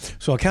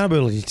 So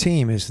accountability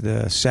team is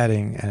the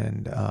setting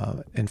and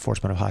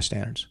enforcement of high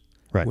standards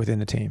within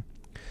the team.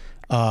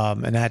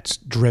 And that's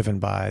driven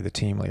by the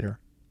team leader.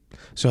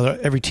 So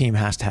every team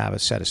has to have a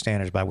set of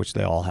standards by which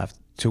they all have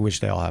to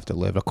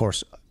live. Of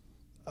course,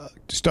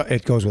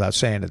 it goes without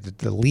saying that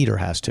the leader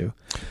has to.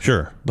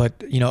 Sure.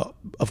 But,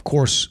 of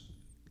course,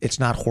 it's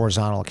not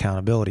horizontal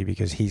accountability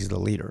because he's the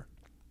leader.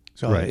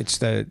 So it's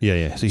the...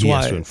 Yeah. So he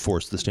has to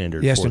enforce the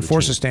standard. He has to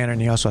enforce the standard,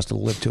 and he also has to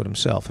live to it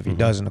himself. If he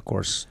doesn't, of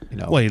course,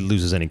 Well, he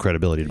loses any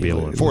credibility to be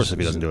able to enforce if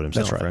he doesn't do it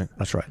himself, that's right?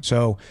 That's right.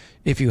 So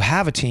if you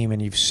have a team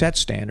and you've set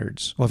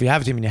standards... Well, if you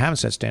have a team and you haven't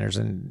set standards,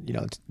 then,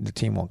 the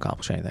team won't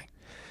accomplish anything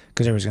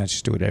because everyone's going to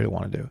just do whatever they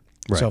want to do.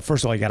 Right. So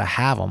first of all, you got to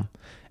have them,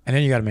 and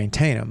then you got to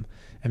maintain them.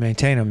 And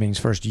maintain them means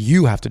first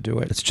you have to do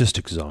it. It's just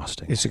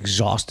exhausting. It's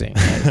exhausting.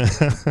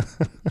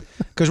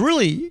 Because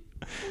really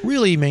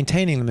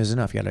maintaining them is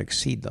enough. You got to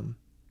exceed them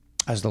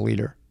as the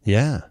leader.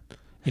 Yeah.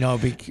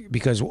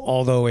 Because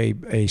although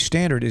a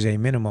standard is a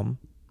minimum,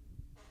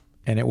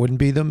 and it wouldn't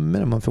be the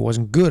minimum if it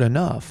wasn't good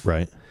enough.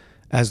 Right.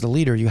 As the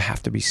leader, you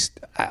have to be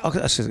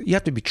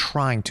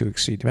trying to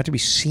exceed them. You have to be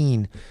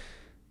seen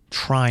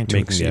trying to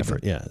making the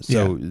effort. Yeah.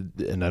 So,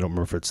 and I don't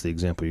remember if it's the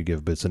example you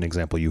give, but it's an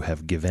example you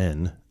have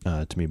given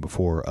to me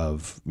before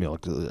of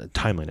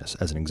timeliness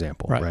as an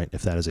example, right?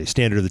 If that is a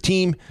standard of the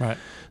team,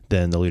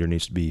 then the leader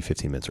needs to be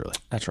 15 minutes early.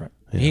 That's right.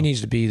 He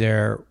needs to be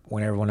there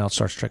when everyone else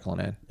starts trickling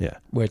in. Yeah.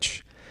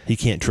 Which he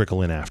can't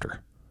trickle in after.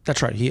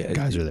 That's right.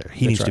 Guys are there.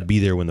 He needs to be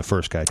there when the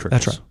first guy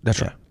trickles.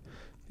 That's right.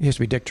 He has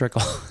to be Dick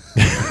Trickle.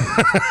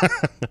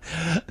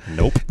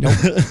 Nope.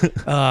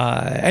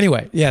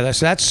 Anyway,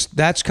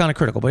 that's kind of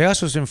critical. But he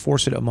also has to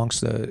enforce it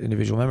amongst the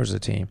individual members of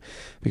the team,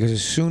 because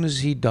as soon as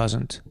he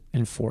doesn't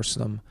enforce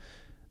them,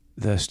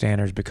 the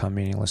standards become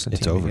meaningless and the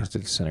team begins to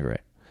disintegrate.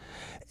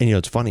 And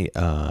it's funny,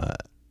 and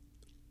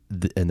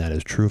that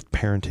is true of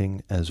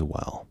parenting as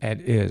well.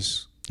 It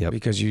is. Yep.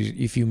 Because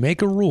if you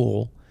make a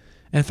rule,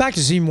 and in fact,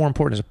 it's even more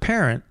important as a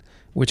parent,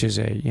 which is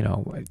a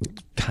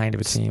kind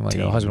of a team, like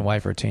a husband and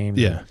wife or a team.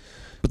 Yeah.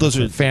 But those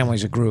are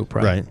families, a group,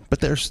 right? Right.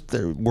 But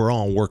we're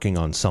all working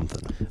on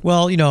something.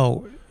 Well,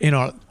 in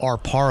our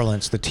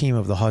parlance, the team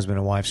of the husband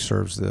and wife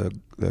serves the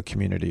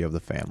community of the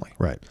family.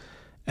 Right.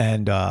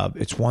 And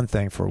it's one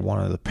thing for one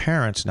of the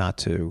parents not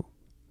to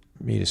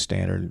meet a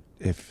standard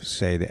if,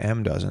 say, the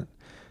M doesn't,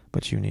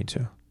 but you need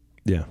to.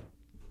 Yeah.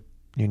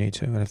 You need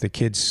to. And if the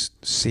kids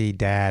see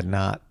dad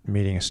not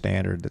meeting a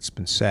standard that's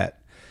been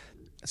set,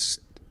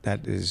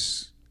 that's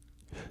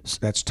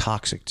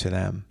toxic to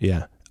them.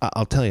 Yeah.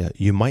 I'll tell you,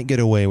 you might get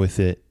away with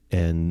it,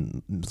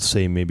 and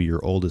say maybe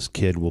your oldest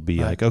kid will be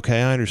like,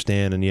 okay, I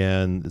understand,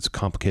 and it's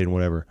complicated and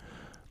whatever.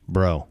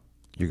 Bro,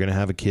 you're going to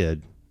have a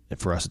kid, and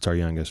for us it's our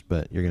youngest,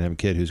 but you're going to have a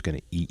kid who's going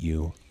to eat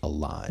you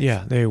alive.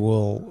 Yeah, they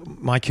will.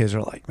 My kids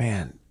are like,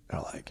 they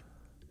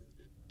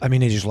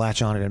just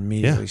latch on it and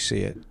immediately see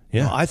it.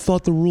 Yeah. I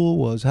thought the rule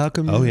was, how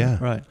come you... Oh, yeah.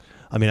 Right.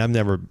 I mean,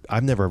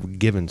 I've never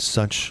given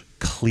such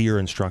clear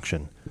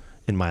instruction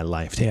in my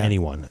life to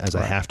anyone as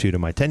I have to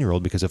my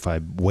 10-year-old, because if I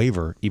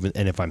waver,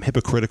 and if I'm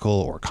hypocritical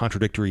or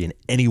contradictory in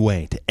any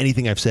way to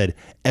anything I've said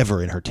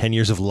ever in her 10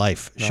 years of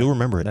life, she'll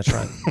remember it. That's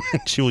right.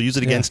 She will use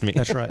it against me.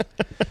 That's right.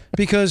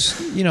 Because,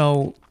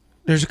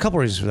 there's a couple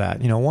reasons for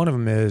that. One of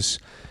them is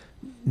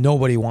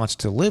nobody wants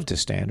to live to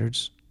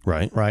standards.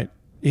 Right. Right.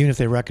 Even if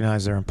they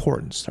recognize their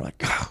importance. They're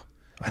like,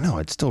 I know,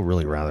 I'd still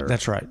really rather.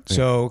 That's right. Yeah.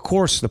 So, of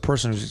course, the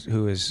person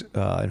who is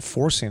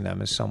enforcing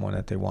them is someone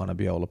that they want to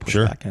be able to push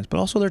back against. But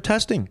also they're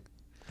testing.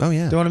 Oh,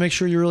 yeah. They want to make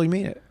sure you really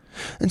mean it.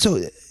 And so,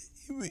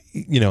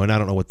 and I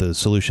don't know what the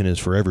solution is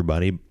for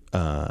everybody,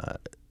 and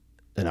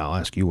I'll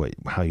ask you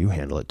how you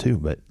handle it too.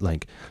 But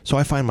so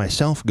I find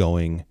myself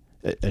going,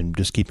 and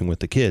just keeping with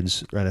the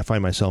kids, right? I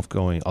find myself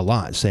going a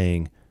lot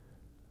saying,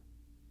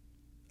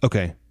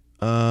 okay,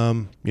 you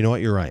know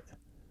what? You're right.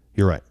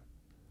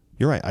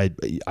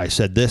 I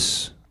said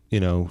this,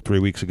 3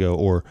 weeks ago,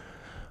 or,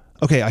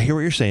 okay, I hear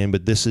what you're saying,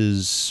 but this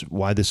is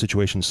why this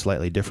situation is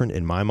slightly different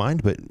in my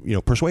mind, but,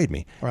 persuade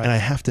me. Right. And I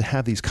have to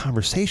have these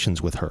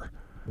conversations with her.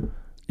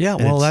 Yeah,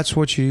 well, that's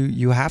what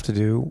you have to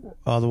do.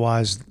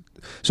 Otherwise,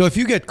 so if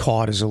you get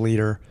caught as a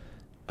leader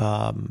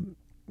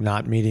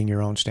not meeting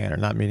your own standard,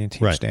 not meeting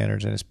team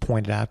standards, and it's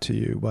pointed out to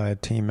you by a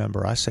team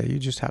member, I say you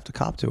just have to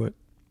cop to it.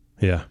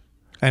 Yeah.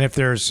 And if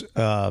there's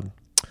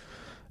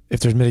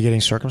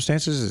mitigating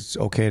circumstances, it's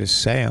okay to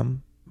say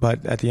them.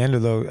 But at the end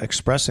of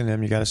expressing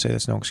them, you got to say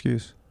that's no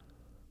excuse.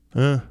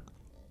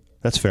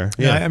 That's fair.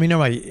 Yeah, I mean,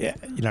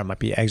 there might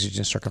be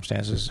exigent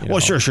circumstances.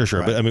 Sure.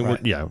 Right, but I mean, we're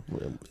talking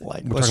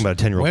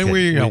about a 10-year-old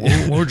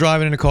kid. When we're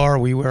driving in a car,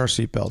 we wear our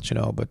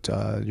seatbelts, but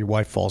your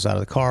wife falls out of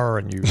the car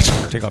and you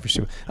take off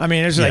your seatbelt. I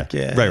mean, it's right.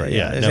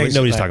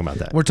 Nobody's talking about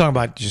that. We're talking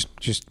about just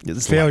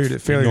failure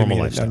to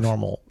meet a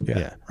normal.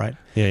 Right.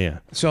 Yeah.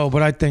 So,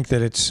 but I think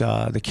that it's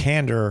the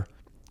candor.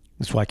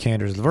 That's why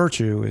candor is the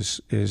virtue.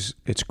 Is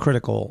it's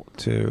critical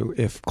to,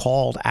 if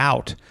called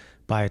out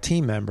by a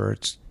team member,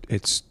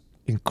 it's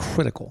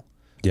critical.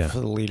 Yeah.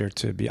 For the leader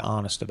to be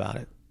honest about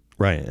it.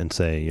 Right. And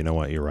say, you know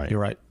what, you're right. You're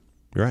right.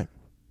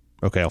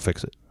 Okay, I'll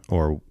fix it.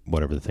 Or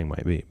whatever the thing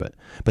might be. But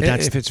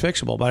that's, if it's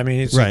fixable. But I mean,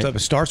 it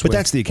starts with. But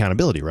that's the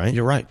accountability, right?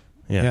 You're right.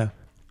 Yeah.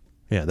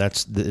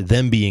 That's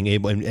them being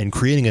able and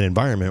creating an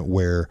environment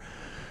where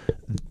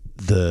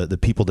the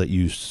people that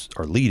you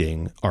are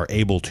leading are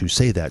able to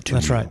say that to you.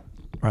 That's right.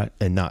 Right.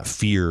 And not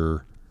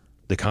fear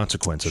the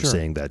consequence of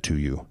saying that to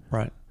you.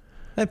 Right.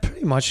 And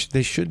pretty much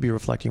they should be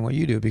reflecting what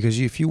you do, because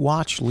if you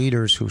watch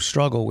leaders who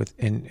struggle with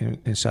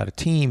inside a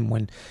team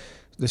when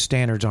the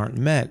standards aren't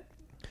met,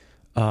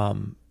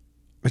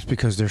 it's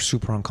because they're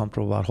super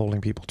uncomfortable about holding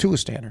people to a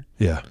standard.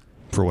 Yeah,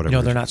 for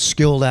whatever. They're not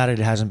skilled at it.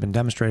 It hasn't been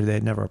demonstrated.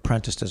 They've never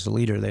apprenticed as a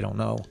leader. They don't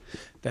know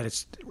that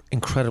it's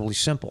incredibly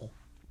simple,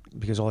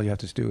 because all you have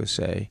to do is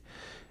say,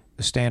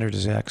 the standard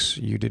is X,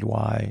 you did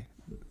Y.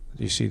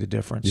 Do you see the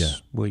difference? Yeah.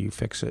 Will you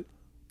fix it?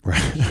 Right.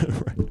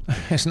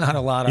 It's not a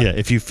lot of... Yeah,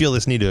 if you feel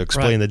this need to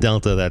explain the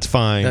delta, that's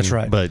fine. That's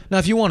right. But now,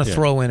 if you want to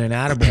throw in an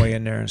attaboy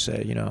in there and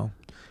say,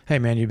 hey,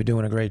 man, you've been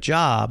doing a great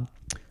job.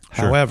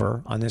 Sure.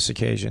 However, on this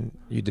occasion,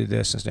 you did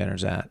this and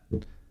standards that.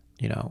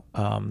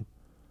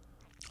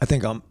 I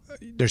think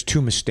there's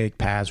two mistake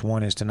paths.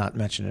 One is to not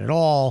mention it at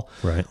all,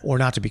 right, or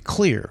not to be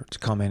clear, to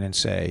come in and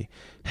say,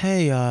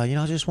 hey, I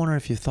was just wondering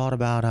if you thought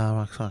about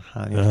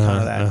kind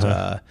of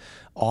that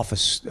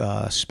office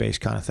space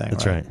kind of thing.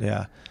 That's right.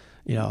 Yeah.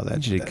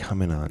 That you to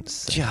come in on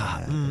set.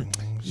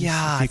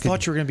 I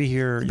thought you were going to be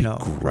here.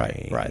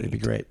 Great. Right. It'd be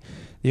great.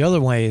 The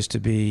other way is to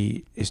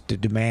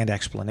demand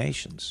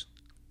explanations.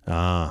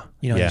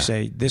 You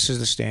say, this is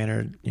the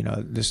standard.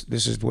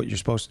 This is what you're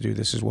supposed to do.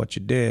 This is what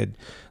you did.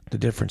 The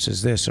difference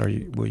is this. I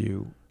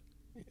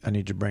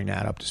need to bring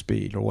that up to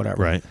speed or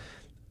whatever. Right.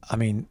 I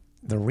mean,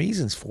 the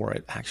reasons for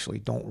it actually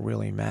don't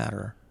really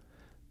matter.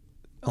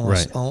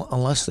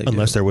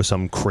 Unless there was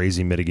some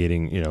crazy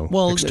mitigating,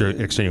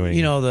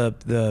 extenuating.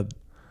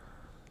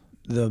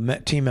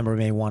 The team member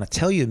may want to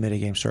tell you the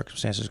mitigating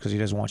circumstances because he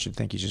doesn't want you to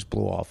think you just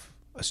blew off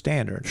a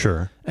standard.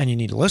 Sure. And you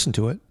need to listen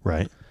to it.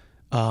 Right.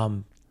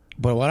 But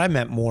what I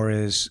meant more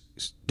is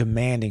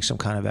demanding some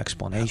kind of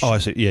explanation. Oh, I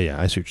see.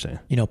 Yeah, I see what you're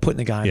saying. Putting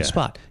the guy on the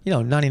spot.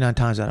 99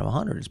 times out of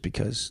 100 is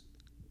because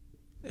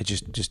it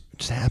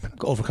just happened.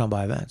 Overcome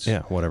by events.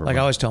 Yeah, whatever. Like I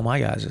always tell my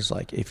guys, it's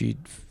like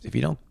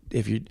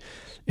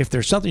if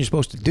there's something you're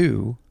supposed to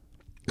do,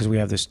 because we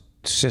have this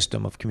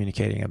system of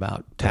communicating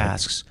about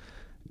tasks,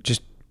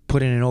 just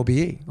put in an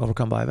OBE,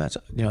 overcome by events.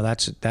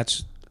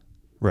 That's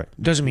right.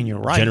 Doesn't mean you're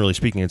right. Generally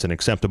speaking, it's an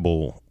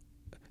acceptable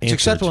answer. It's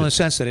acceptable in the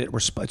sense that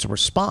it's a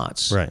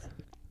response. Right.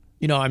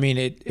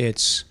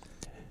 It's.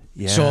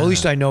 Yeah. So at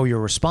least I know you're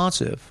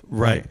responsive.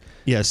 Right.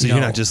 Yeah. So you're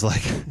not just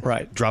like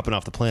dropping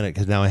off the planet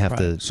because now I have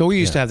to. So we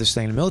used to have this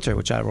thing in the military,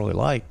 which I really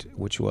liked,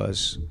 which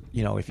was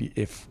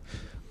if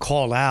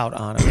called out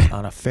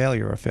on a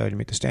failure or a failure to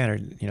meet the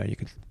standard, you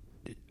could,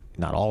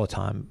 not all the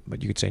time,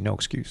 but you could say no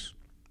excuse,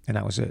 and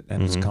that was it.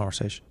 And it's a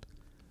conversation.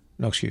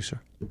 No excuse, sir.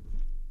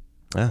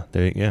 And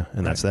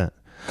that's that.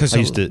 Because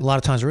a lot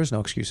of times there is no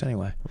excuse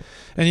anyway.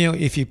 And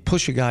if you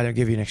push a guy to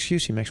give you an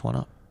excuse, he makes one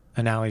up,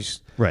 and now he's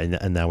right.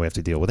 And now we have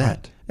to deal with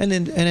that. And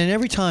then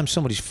every time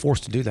somebody's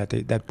forced to do that,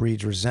 that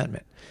breeds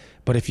resentment.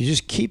 But if you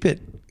just keep it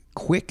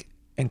quick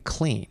and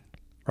clean.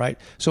 Right.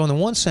 So in the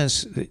one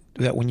sense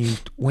that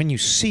when you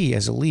see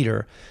as a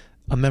leader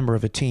a member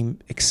of a team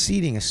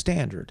exceeding a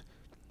standard,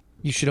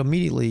 you should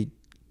immediately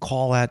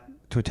call that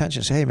to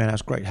attention and say, hey man,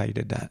 that's great how you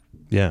did that.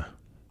 Yeah.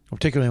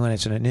 Particularly when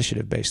it's an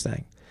initiative based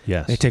thing.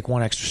 Yes. They take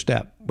one extra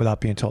step without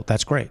being told.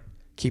 That's great.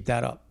 Keep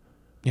that up.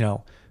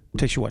 It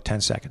takes you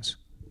 10 seconds.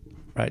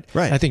 Right.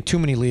 Right. I think too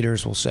many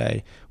leaders will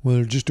say, well,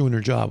 they're just doing their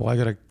job. Well, I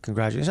got to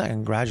congratulate. It's not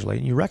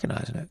congratulating. You're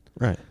recognizing it.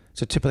 Right.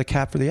 It's a tip of the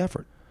cap for the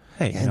effort.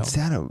 Hey,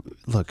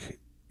 look,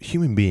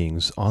 human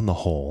beings on the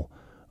whole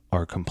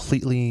are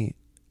completely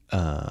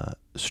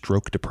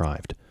stroke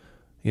deprived.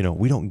 You know,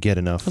 we don't get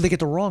enough. Well, they get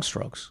the wrong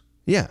strokes.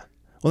 Yeah.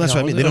 Well, that's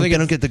what I mean. They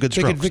don't get the good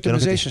strokes. They get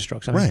victimization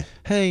strokes. I mean,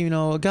 hey, you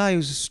know, a guy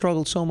who's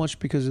struggled so much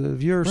because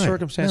of your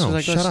circumstances. No,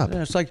 like shut up.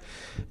 It's like,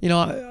 you know,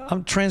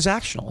 I'm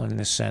transactional in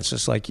this sense.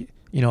 It's like,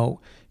 you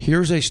know,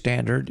 here's a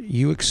standard.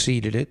 You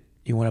exceeded it.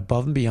 You went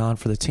above and beyond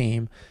for the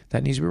team.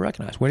 That needs to be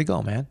recognized. Way to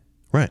go, man.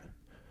 Right.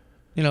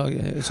 You know,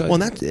 it's well,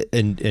 and that's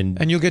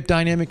and you'll get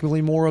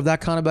dynamically more of that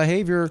kind of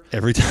behavior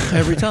every time.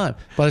 Every time.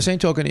 By the same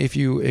token, if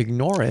you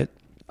ignore it,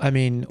 I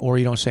mean, or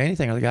you don't say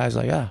anything, or the guy's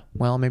like,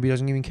 well, maybe he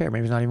doesn't even care.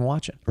 Maybe he's not even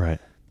watching. Right.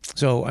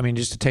 So, I mean,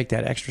 just to take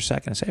that extra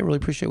second and say, I really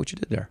appreciate what you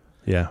did there.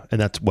 Yeah,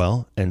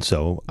 and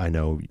so I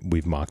know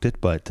we've mocked it,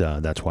 but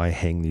that's why I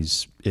hang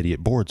these idiot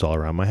boards all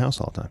around my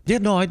house all the time. Yeah,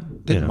 no, I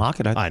didn't mock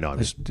it. I know.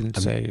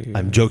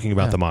 I'm joking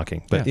about the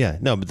mocking, but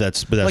but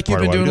that's like part you've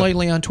been of doing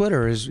lately on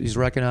Twitter is he's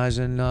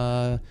recognizing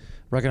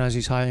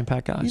these high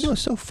impact guys. You know,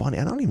 it's so funny.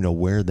 I don't even know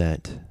where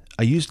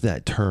I used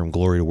that term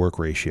glory to work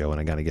ratio, and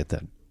I got to get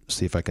that.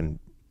 See if I can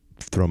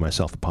throw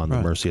myself upon the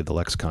mercy of the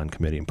lexicon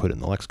committee and put it in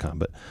the lexicon.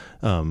 But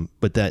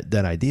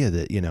that idea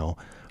that, you know,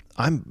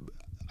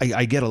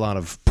 I get a lot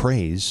of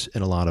praise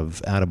and a lot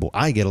of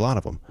I get a lot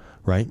of them,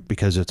 right?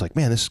 Because it's like,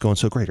 man, this is going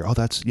so great. Or, oh,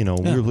 that's, you know,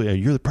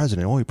 you're the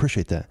president. Oh, we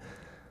appreciate that.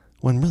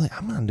 When really,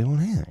 I'm not doing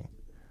anything.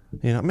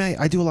 You know, I mean,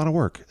 I do a lot of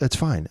work. That's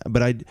fine.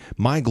 But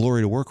my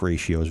glory to work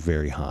ratio is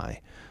very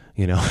high.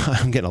 You know,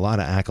 I'm getting a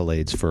lot of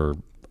accolades for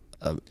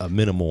a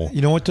minimal.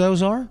 You know what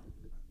those are?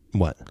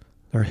 What?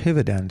 They're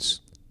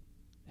dividends.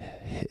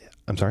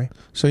 I'm sorry?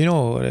 So you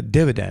know what a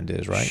dividend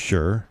is, right?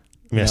 Sure.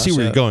 I mean, I see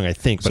where you're going, I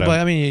think. But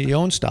I mean, you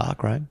own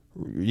stock, right?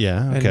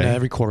 Yeah, okay. And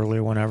every quarterly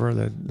or whenever,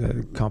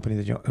 the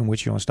company in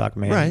which you own stock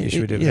may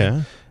issue a dividend.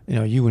 Yeah. You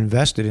know, you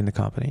invested in the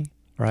company,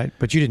 right?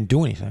 But you didn't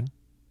do anything.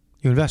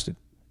 You invested.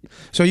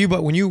 So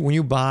when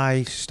you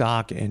buy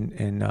stock in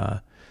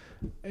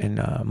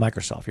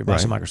Microsoft, you buy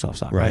some Microsoft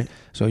stock, right?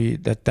 So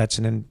that's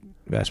an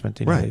investment.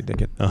 You know, they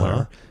get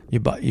whatever. You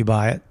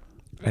buy it,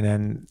 and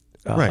then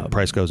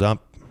price goes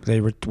up.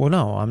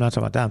 No, I'm not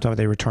talking about that. I'm talking about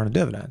they return a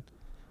dividend.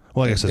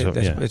 Well, I guess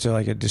it's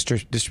like a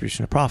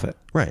distribution of profit.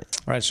 Right.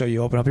 Right. So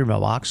you open up your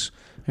mailbox,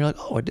 and you're like,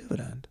 oh, a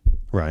dividend.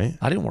 Right.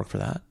 I didn't work for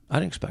that. I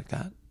didn't expect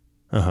that.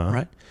 Uh-huh.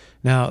 Right.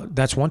 Now,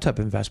 that's one type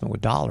of investment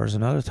with dollars.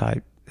 Another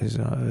type is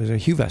a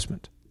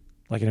investment,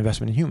 like an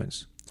investment in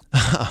humans.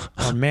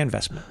 Or man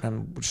investment.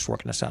 I'm just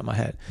working this out in my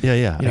head. Yeah,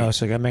 yeah. You know,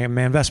 it's like a man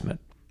investment.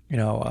 You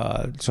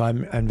know, so I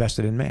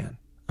invested in man.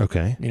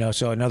 Okay. You know,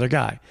 so another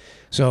guy.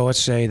 So let's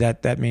say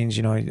that means,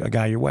 you know, a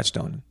guy you're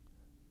whetstoning.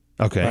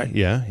 Okay. Right?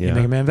 Yeah. You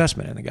make a man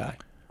investment in the guy,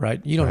 right?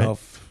 You don't know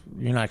if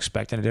you're not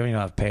expecting a dividend. You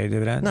don't have to pay a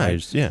dividend. No,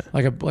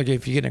 right? Like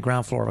if you get in the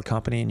ground floor of a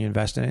company and you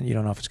invest in it, you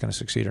don't know if it's going to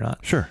succeed or not.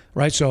 Sure.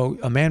 Right. So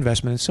a man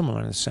investment is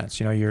similar in a sense.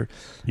 You know,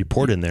 you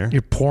poured in there.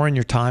 You're pouring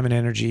your time and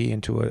energy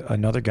into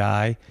another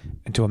guy,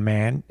 into a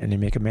man, and you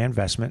make a man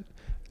investment.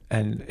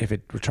 And if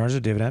it returns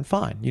a dividend,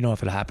 fine. You know,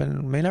 if it happened,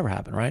 it may never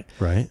happen, right?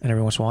 Right. And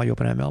every once in a while, you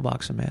open that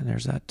mailbox, and man,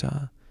 there's that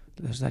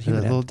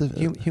human.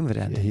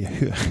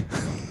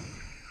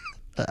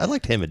 I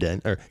liked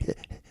Himidend or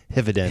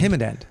Hividend.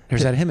 Himidend.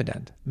 There's that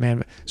Himidend,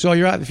 man. So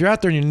if you're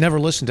out there and you never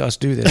listen to us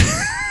do this,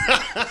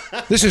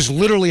 this is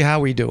literally how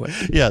we do it.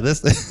 Yeah,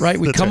 right.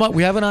 We come up.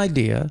 We have an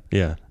idea.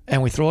 Yeah.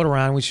 And we throw it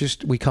around.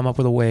 We come up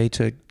with a way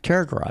to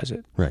characterize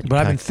it. Right. But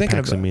I've been thinking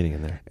about some meaning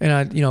in there.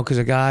 And because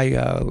a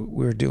guy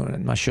we were doing it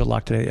in my shield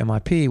lock today at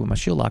MIP with my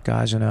shield lock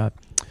guys, and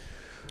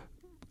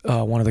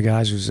one of the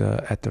guys who's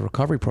at the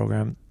recovery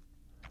program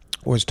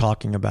was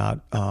talking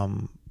about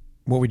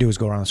what we do is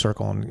go around the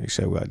circle and you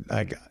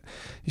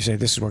say,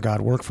 this is where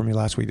God worked for me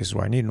last week. This is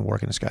where I needed to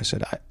work. And this guy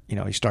said,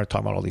 he started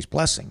talking about all these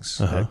blessings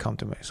that had come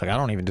to me. It's like, I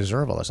don't even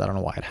deserve all this. I don't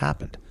know why it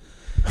happened.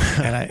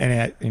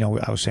 I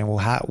was saying,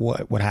 well,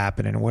 what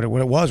happened? And what it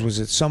was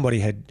that somebody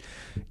had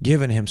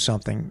given him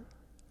something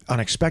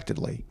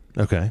unexpectedly.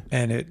 Okay.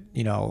 And it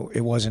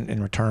wasn't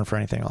in return for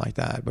anything like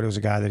that, but it was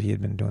a guy that he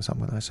had been doing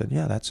something with. And I said,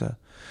 yeah, that's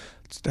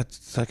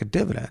like a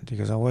dividend. He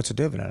goes, oh, what's a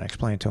dividend? I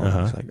explained to him.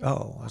 I was like,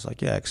 oh, I was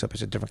like, yeah, except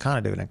it's a different kind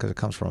of dividend because it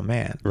comes from a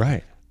man.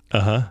 Right.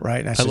 Right.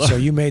 And I said, so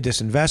you made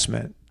this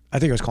investment. I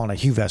think it was called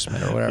a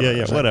investment or whatever.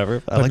 Yeah,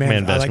 whatever. I like man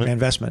investment. I like man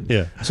investment.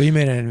 Yeah. So you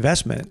made an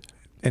investment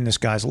in this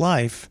guy's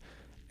life,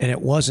 and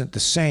it wasn't the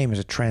same as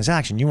a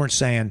transaction. You weren't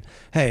saying,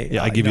 hey,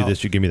 I give you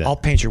this, you give me that. I'll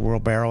paint your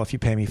wheelbarrow if you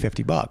pay me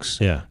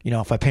 $50. Yeah.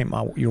 If I paint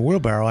your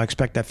wheelbarrow, I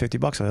expect that $50.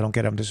 If I don't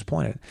get it, I'm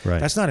disappointed. Right.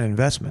 That's not an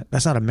investment.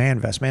 That's not a man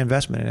investment. Man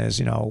investment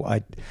is,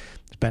 I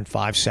spent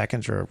 5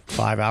 seconds or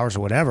 5 hours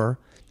or whatever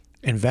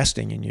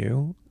investing in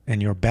you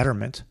and your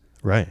betterment.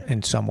 Right.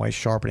 In some way,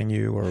 sharpening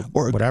you or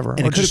whatever.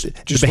 And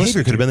the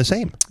behavior could have been the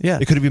same. Yeah.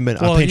 It could have been,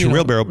 I'll paint your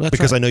wheelbarrow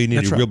because I know you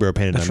need your wheelbarrow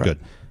painted and I'm good.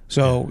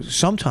 So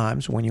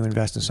sometimes when you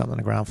invest in something on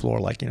the ground floor,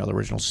 like, the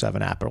original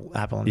 7 Apple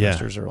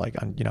investors are like,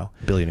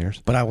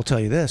 billionaires. But I will tell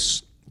you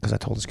this, because I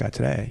told this guy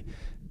today,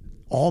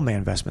 all man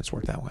investments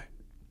work that way.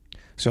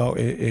 So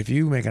if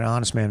you make an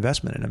honest man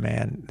investment in a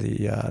man,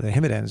 the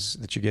dividends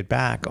that you get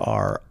back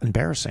are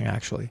embarrassing,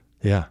 actually.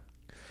 Yeah.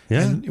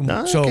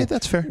 Yeah. So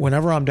that's fair.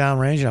 Whenever I'm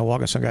downrange and I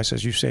walk and some guy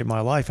says, "You saved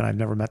my life," and I've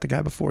never met the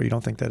guy before, you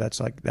don't think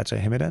that's a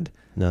him at end?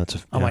 No,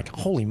 I'm like,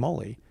 holy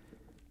moly.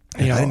 I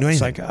didn't know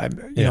anything. It's like,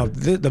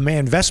 the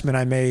investment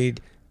I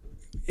made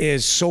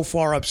is so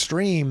far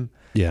upstream.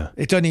 Yeah.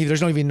 It doesn't even,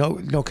 there's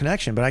no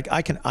connection, but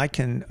I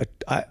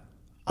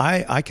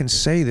can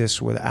say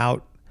this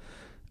without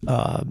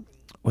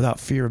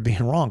fear of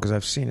being wrong, because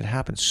I've seen it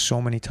happen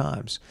so many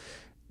times.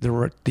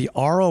 The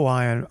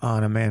ROI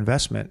on an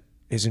investment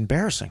is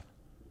embarrassing.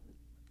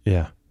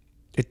 Yeah.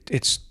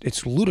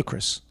 It's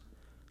ludicrous.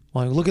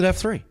 Well, look at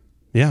F3.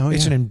 Yeah.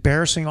 It's an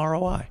embarrassing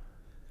ROI.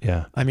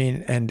 Yeah. I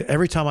mean, and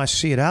every time I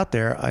see it out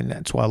there,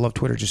 that's why I love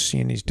Twitter, just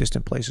seeing these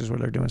distant places where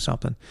they're doing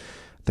something.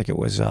 I think it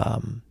was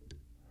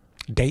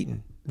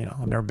Dayton.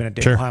 I've never been at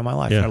Dayton high in my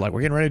life. Yeah. They're like,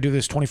 we're getting ready to do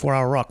this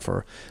 24-hour ruck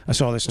I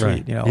saw this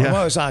tweet,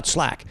 well, it's on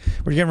Slack.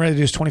 We're getting ready to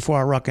do this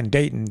 24-hour ruck in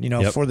Dayton,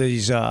 for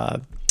these, I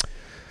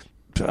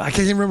can't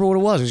even remember what it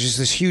was. It was just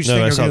this huge thing.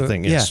 I saw the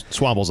thing. Yeah.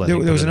 Swabbles, I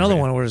think. There was another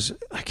one where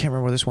I can't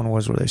remember where this one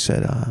was, where they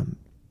said,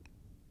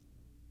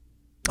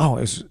 it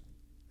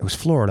was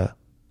Florida.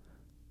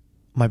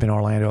 Might have been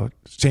Orlando,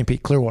 St.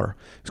 Pete, Clearwater.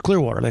 It was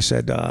Clearwater. They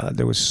said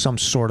there was some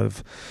sort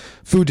of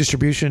food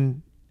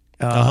distribution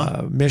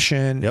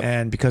mission,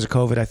 and because of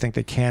COVID, I think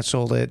they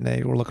canceled it, and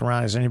they were looking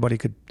around as anybody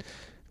could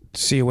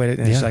see a way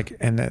to, and it's like,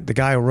 and the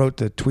guy who wrote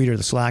the tweet or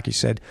the Slack, he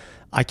said,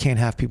 I can't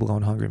have people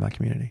going hungry in my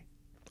community.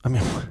 I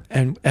mean,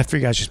 and F3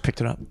 guys just picked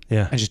it up,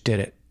 and just did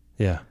it,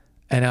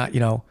 And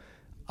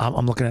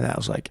I'm looking at that. I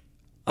was like,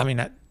 I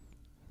mean,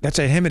 that's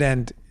a him at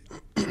end.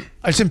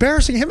 It's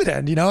embarrassing him at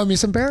end.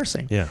 It's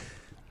embarrassing. Yeah.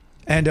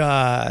 And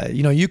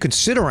you can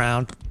sit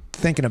around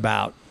thinking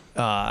about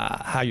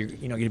how you're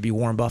going to be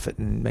Warren Buffett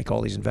and make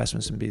all these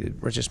investments and be the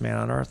richest man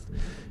on earth.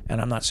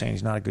 And I'm not saying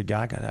he's not a good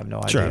guy. I have no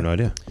idea. Sure, I have no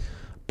idea.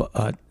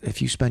 But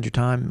if you spend your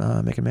time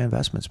making my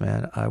investments,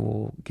 man, I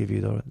will give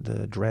you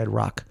the Dredd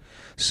rock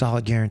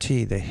solid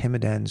guarantee that him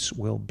at ends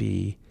will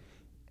be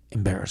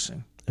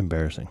embarrassing.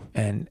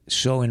 And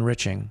so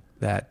enriching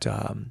that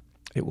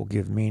it will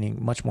give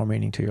much more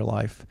meaning to your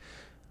life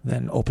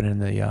than opening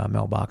the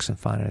mailbox and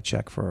finding a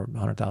check for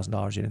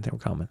 $100,000 you didn't think were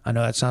coming. I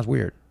know that sounds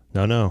weird.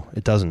 No,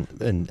 it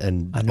doesn't.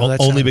 And I know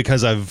only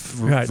because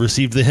I've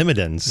received the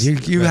himidens.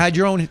 You had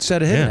your own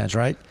set of himidens,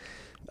 right?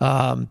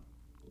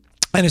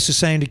 And it's the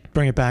same, to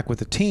bring it back with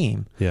the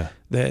team. Yeah.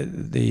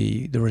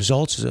 The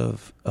results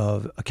of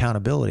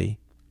accountability,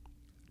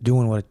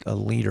 doing what a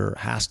leader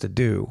has to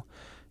do,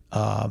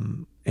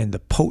 and the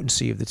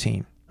potency of the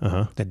team,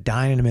 the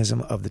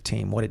dynamism of the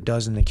team, what it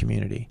does in the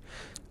community.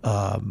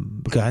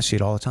 Because I see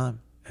it all the time,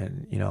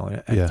 and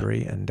at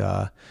F3, and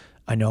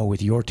I know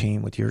with your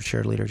team, with your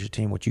shared leadership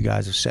team, what you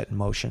guys have set in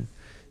motion,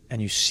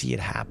 and you see it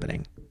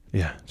happening.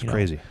 Yeah, it's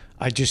crazy.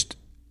 I just,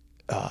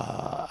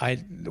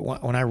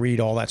 when I read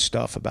all that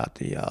stuff about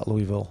the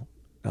Louisville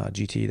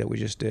GT that we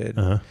just did,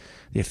 the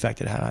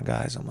effect it had on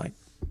guys, I'm like,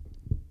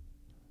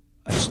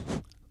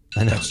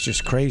 I know. That's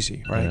just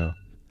crazy, right? I know.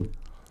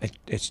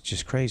 It's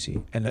just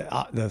crazy, and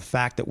the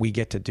fact that we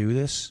get to do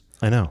this,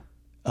 I know.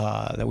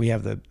 That we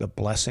have the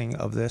blessing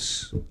of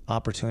this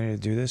opportunity to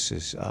do this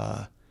is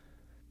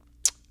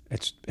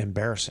it's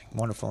embarrassing,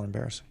 wonderful and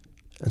embarrassing.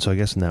 And so I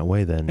guess in that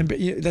way then...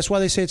 that's why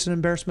they say it's an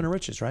embarrassment of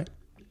riches, right?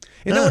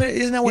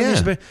 Isn't that what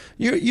it is?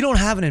 You don't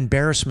have an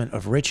embarrassment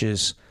of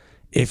riches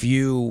if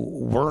you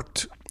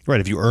worked... Right,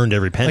 if you earned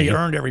every penny. You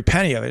earned every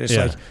penny of it. It's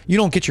like you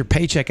don't get your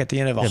paycheck at the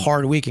end of a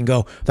hard week and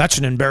go, that's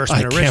an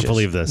embarrassment of riches. I can't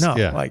believe this. No,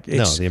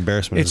 the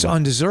embarrassment it's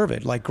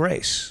undeserved, like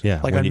grace. Yeah.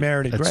 Like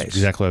unmerited grace. That's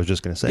exactly what I was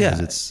just going to say.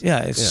 It's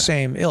the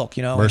same ilk,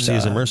 Mercy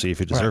is a mercy if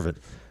you deserve it.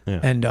 Yeah.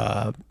 And,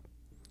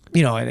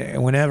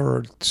 and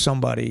whenever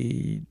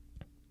somebody...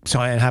 So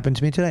it happened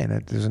to me today,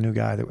 and there's a new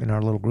guy in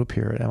our little group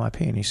here at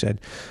MIP, and he said,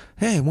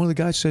 hey, one of the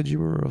guys said you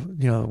were,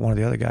 one of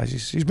the other guys,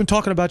 he's been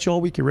talking about you all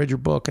week, he read your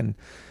book, and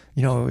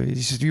he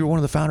says, you're one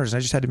of the founders, and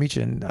I just had to meet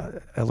you. And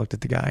I looked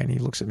at the guy, and he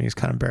looks at me, he's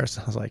kind of embarrassed.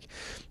 I was like,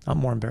 I'm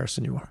more embarrassed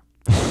than you are.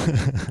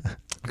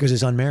 Because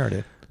it's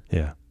unmerited.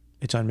 Yeah.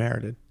 It's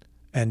unmerited.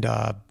 And,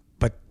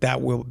 but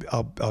that will,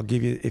 I'll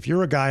give you, if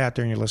you're a guy out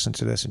there and you listen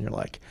to this and you're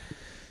like,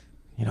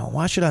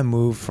 why should I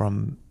move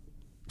from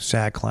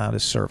sad clown to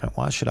servant?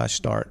 Why should I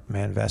start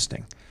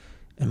manvesting?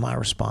 And my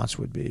response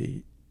would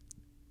be,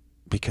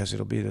 because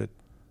it'll be the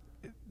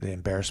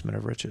embarrassment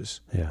of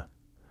riches. Yeah.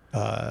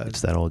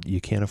 It's that old,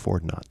 you can't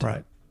afford not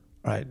to.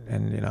 Right.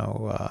 And,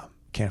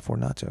 can't afford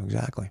not to.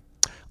 Exactly.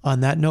 On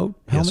that note,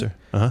 Helmet, yes,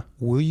 sir.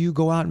 Will you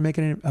go out and make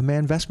a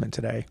manvestment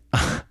today?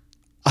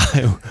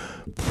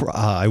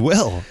 I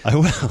will.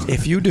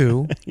 If you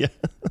do,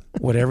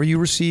 whatever you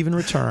receive in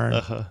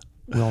return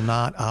will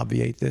not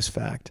obviate this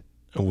fact.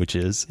 Which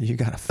is? You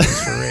got a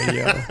face for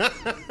radio.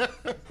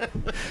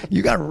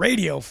 You got a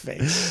radio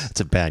face.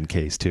 It's a bad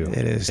case, too.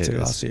 It is, too.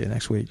 I'll see you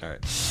next week. All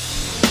right.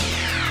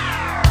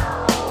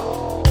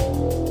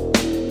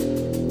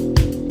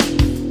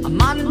 A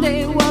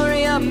Monday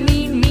warrior,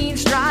 mean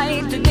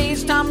stride.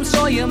 Today's Tom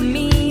Sawyer,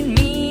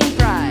 mean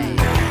pride.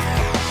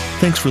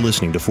 Thanks for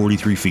listening to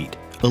 43 Feet,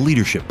 a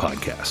leadership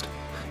podcast.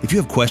 If you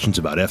have questions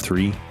about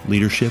F3,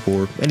 leadership,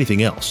 or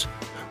anything else,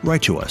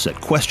 write to us at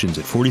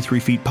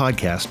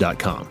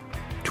questions@43feetpodcast.com.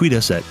 Tweet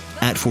us at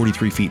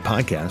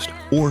 43feetpodcast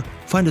or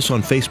find us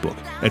on Facebook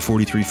at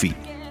 43 Feet.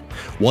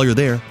 While you're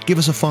there, give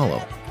us a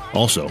follow.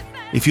 Also,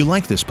 if you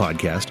like this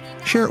podcast,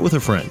 share it with a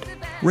friend,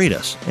 rate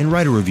us, and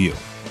write a review.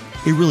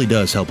 It really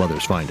does help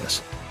others find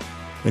us.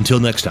 Until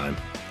next time,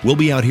 we'll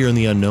be out here in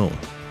the unknown,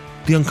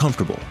 the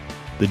uncomfortable,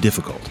 the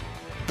difficult,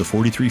 the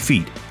 43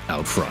 feet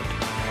out front.